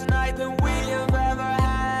best night that we have ever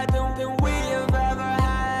had, that we have ever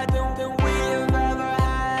had, that we have ever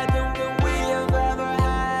had, that we have ever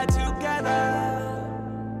had together.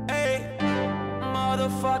 Hey,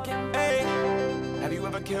 motherfucking hey. Have you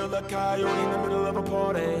ever killed a coyote in the middle of a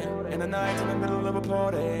party? In the night, in the middle of a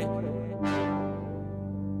party?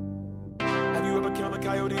 Have you ever killed a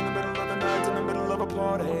coyote in the middle of the night, in the middle of a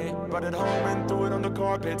party? Brought it home and threw it on the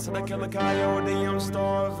carpet. Said I kill a coyote, I'm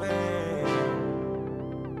starving.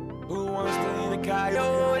 Who wants to eat a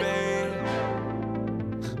coyote?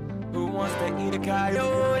 Who wants to eat a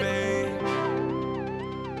coyote?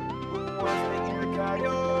 Who wants to eat a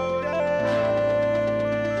coyote?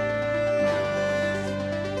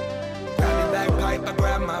 I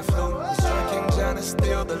grab my flute, destroy King John and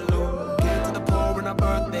steal the loot. Get to the poor in a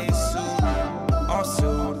birthday suit.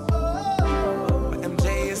 lawsuit. But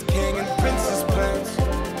MJ is king and Prince is prince.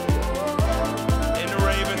 And the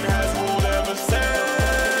Raven has ruled ever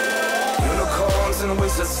since. Unicorns and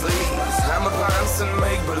wizard sleeves, hammer pants and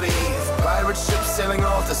make-believe. Pirate ships sailing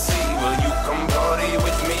off the sea. Will you come party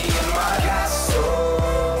with me in my castle?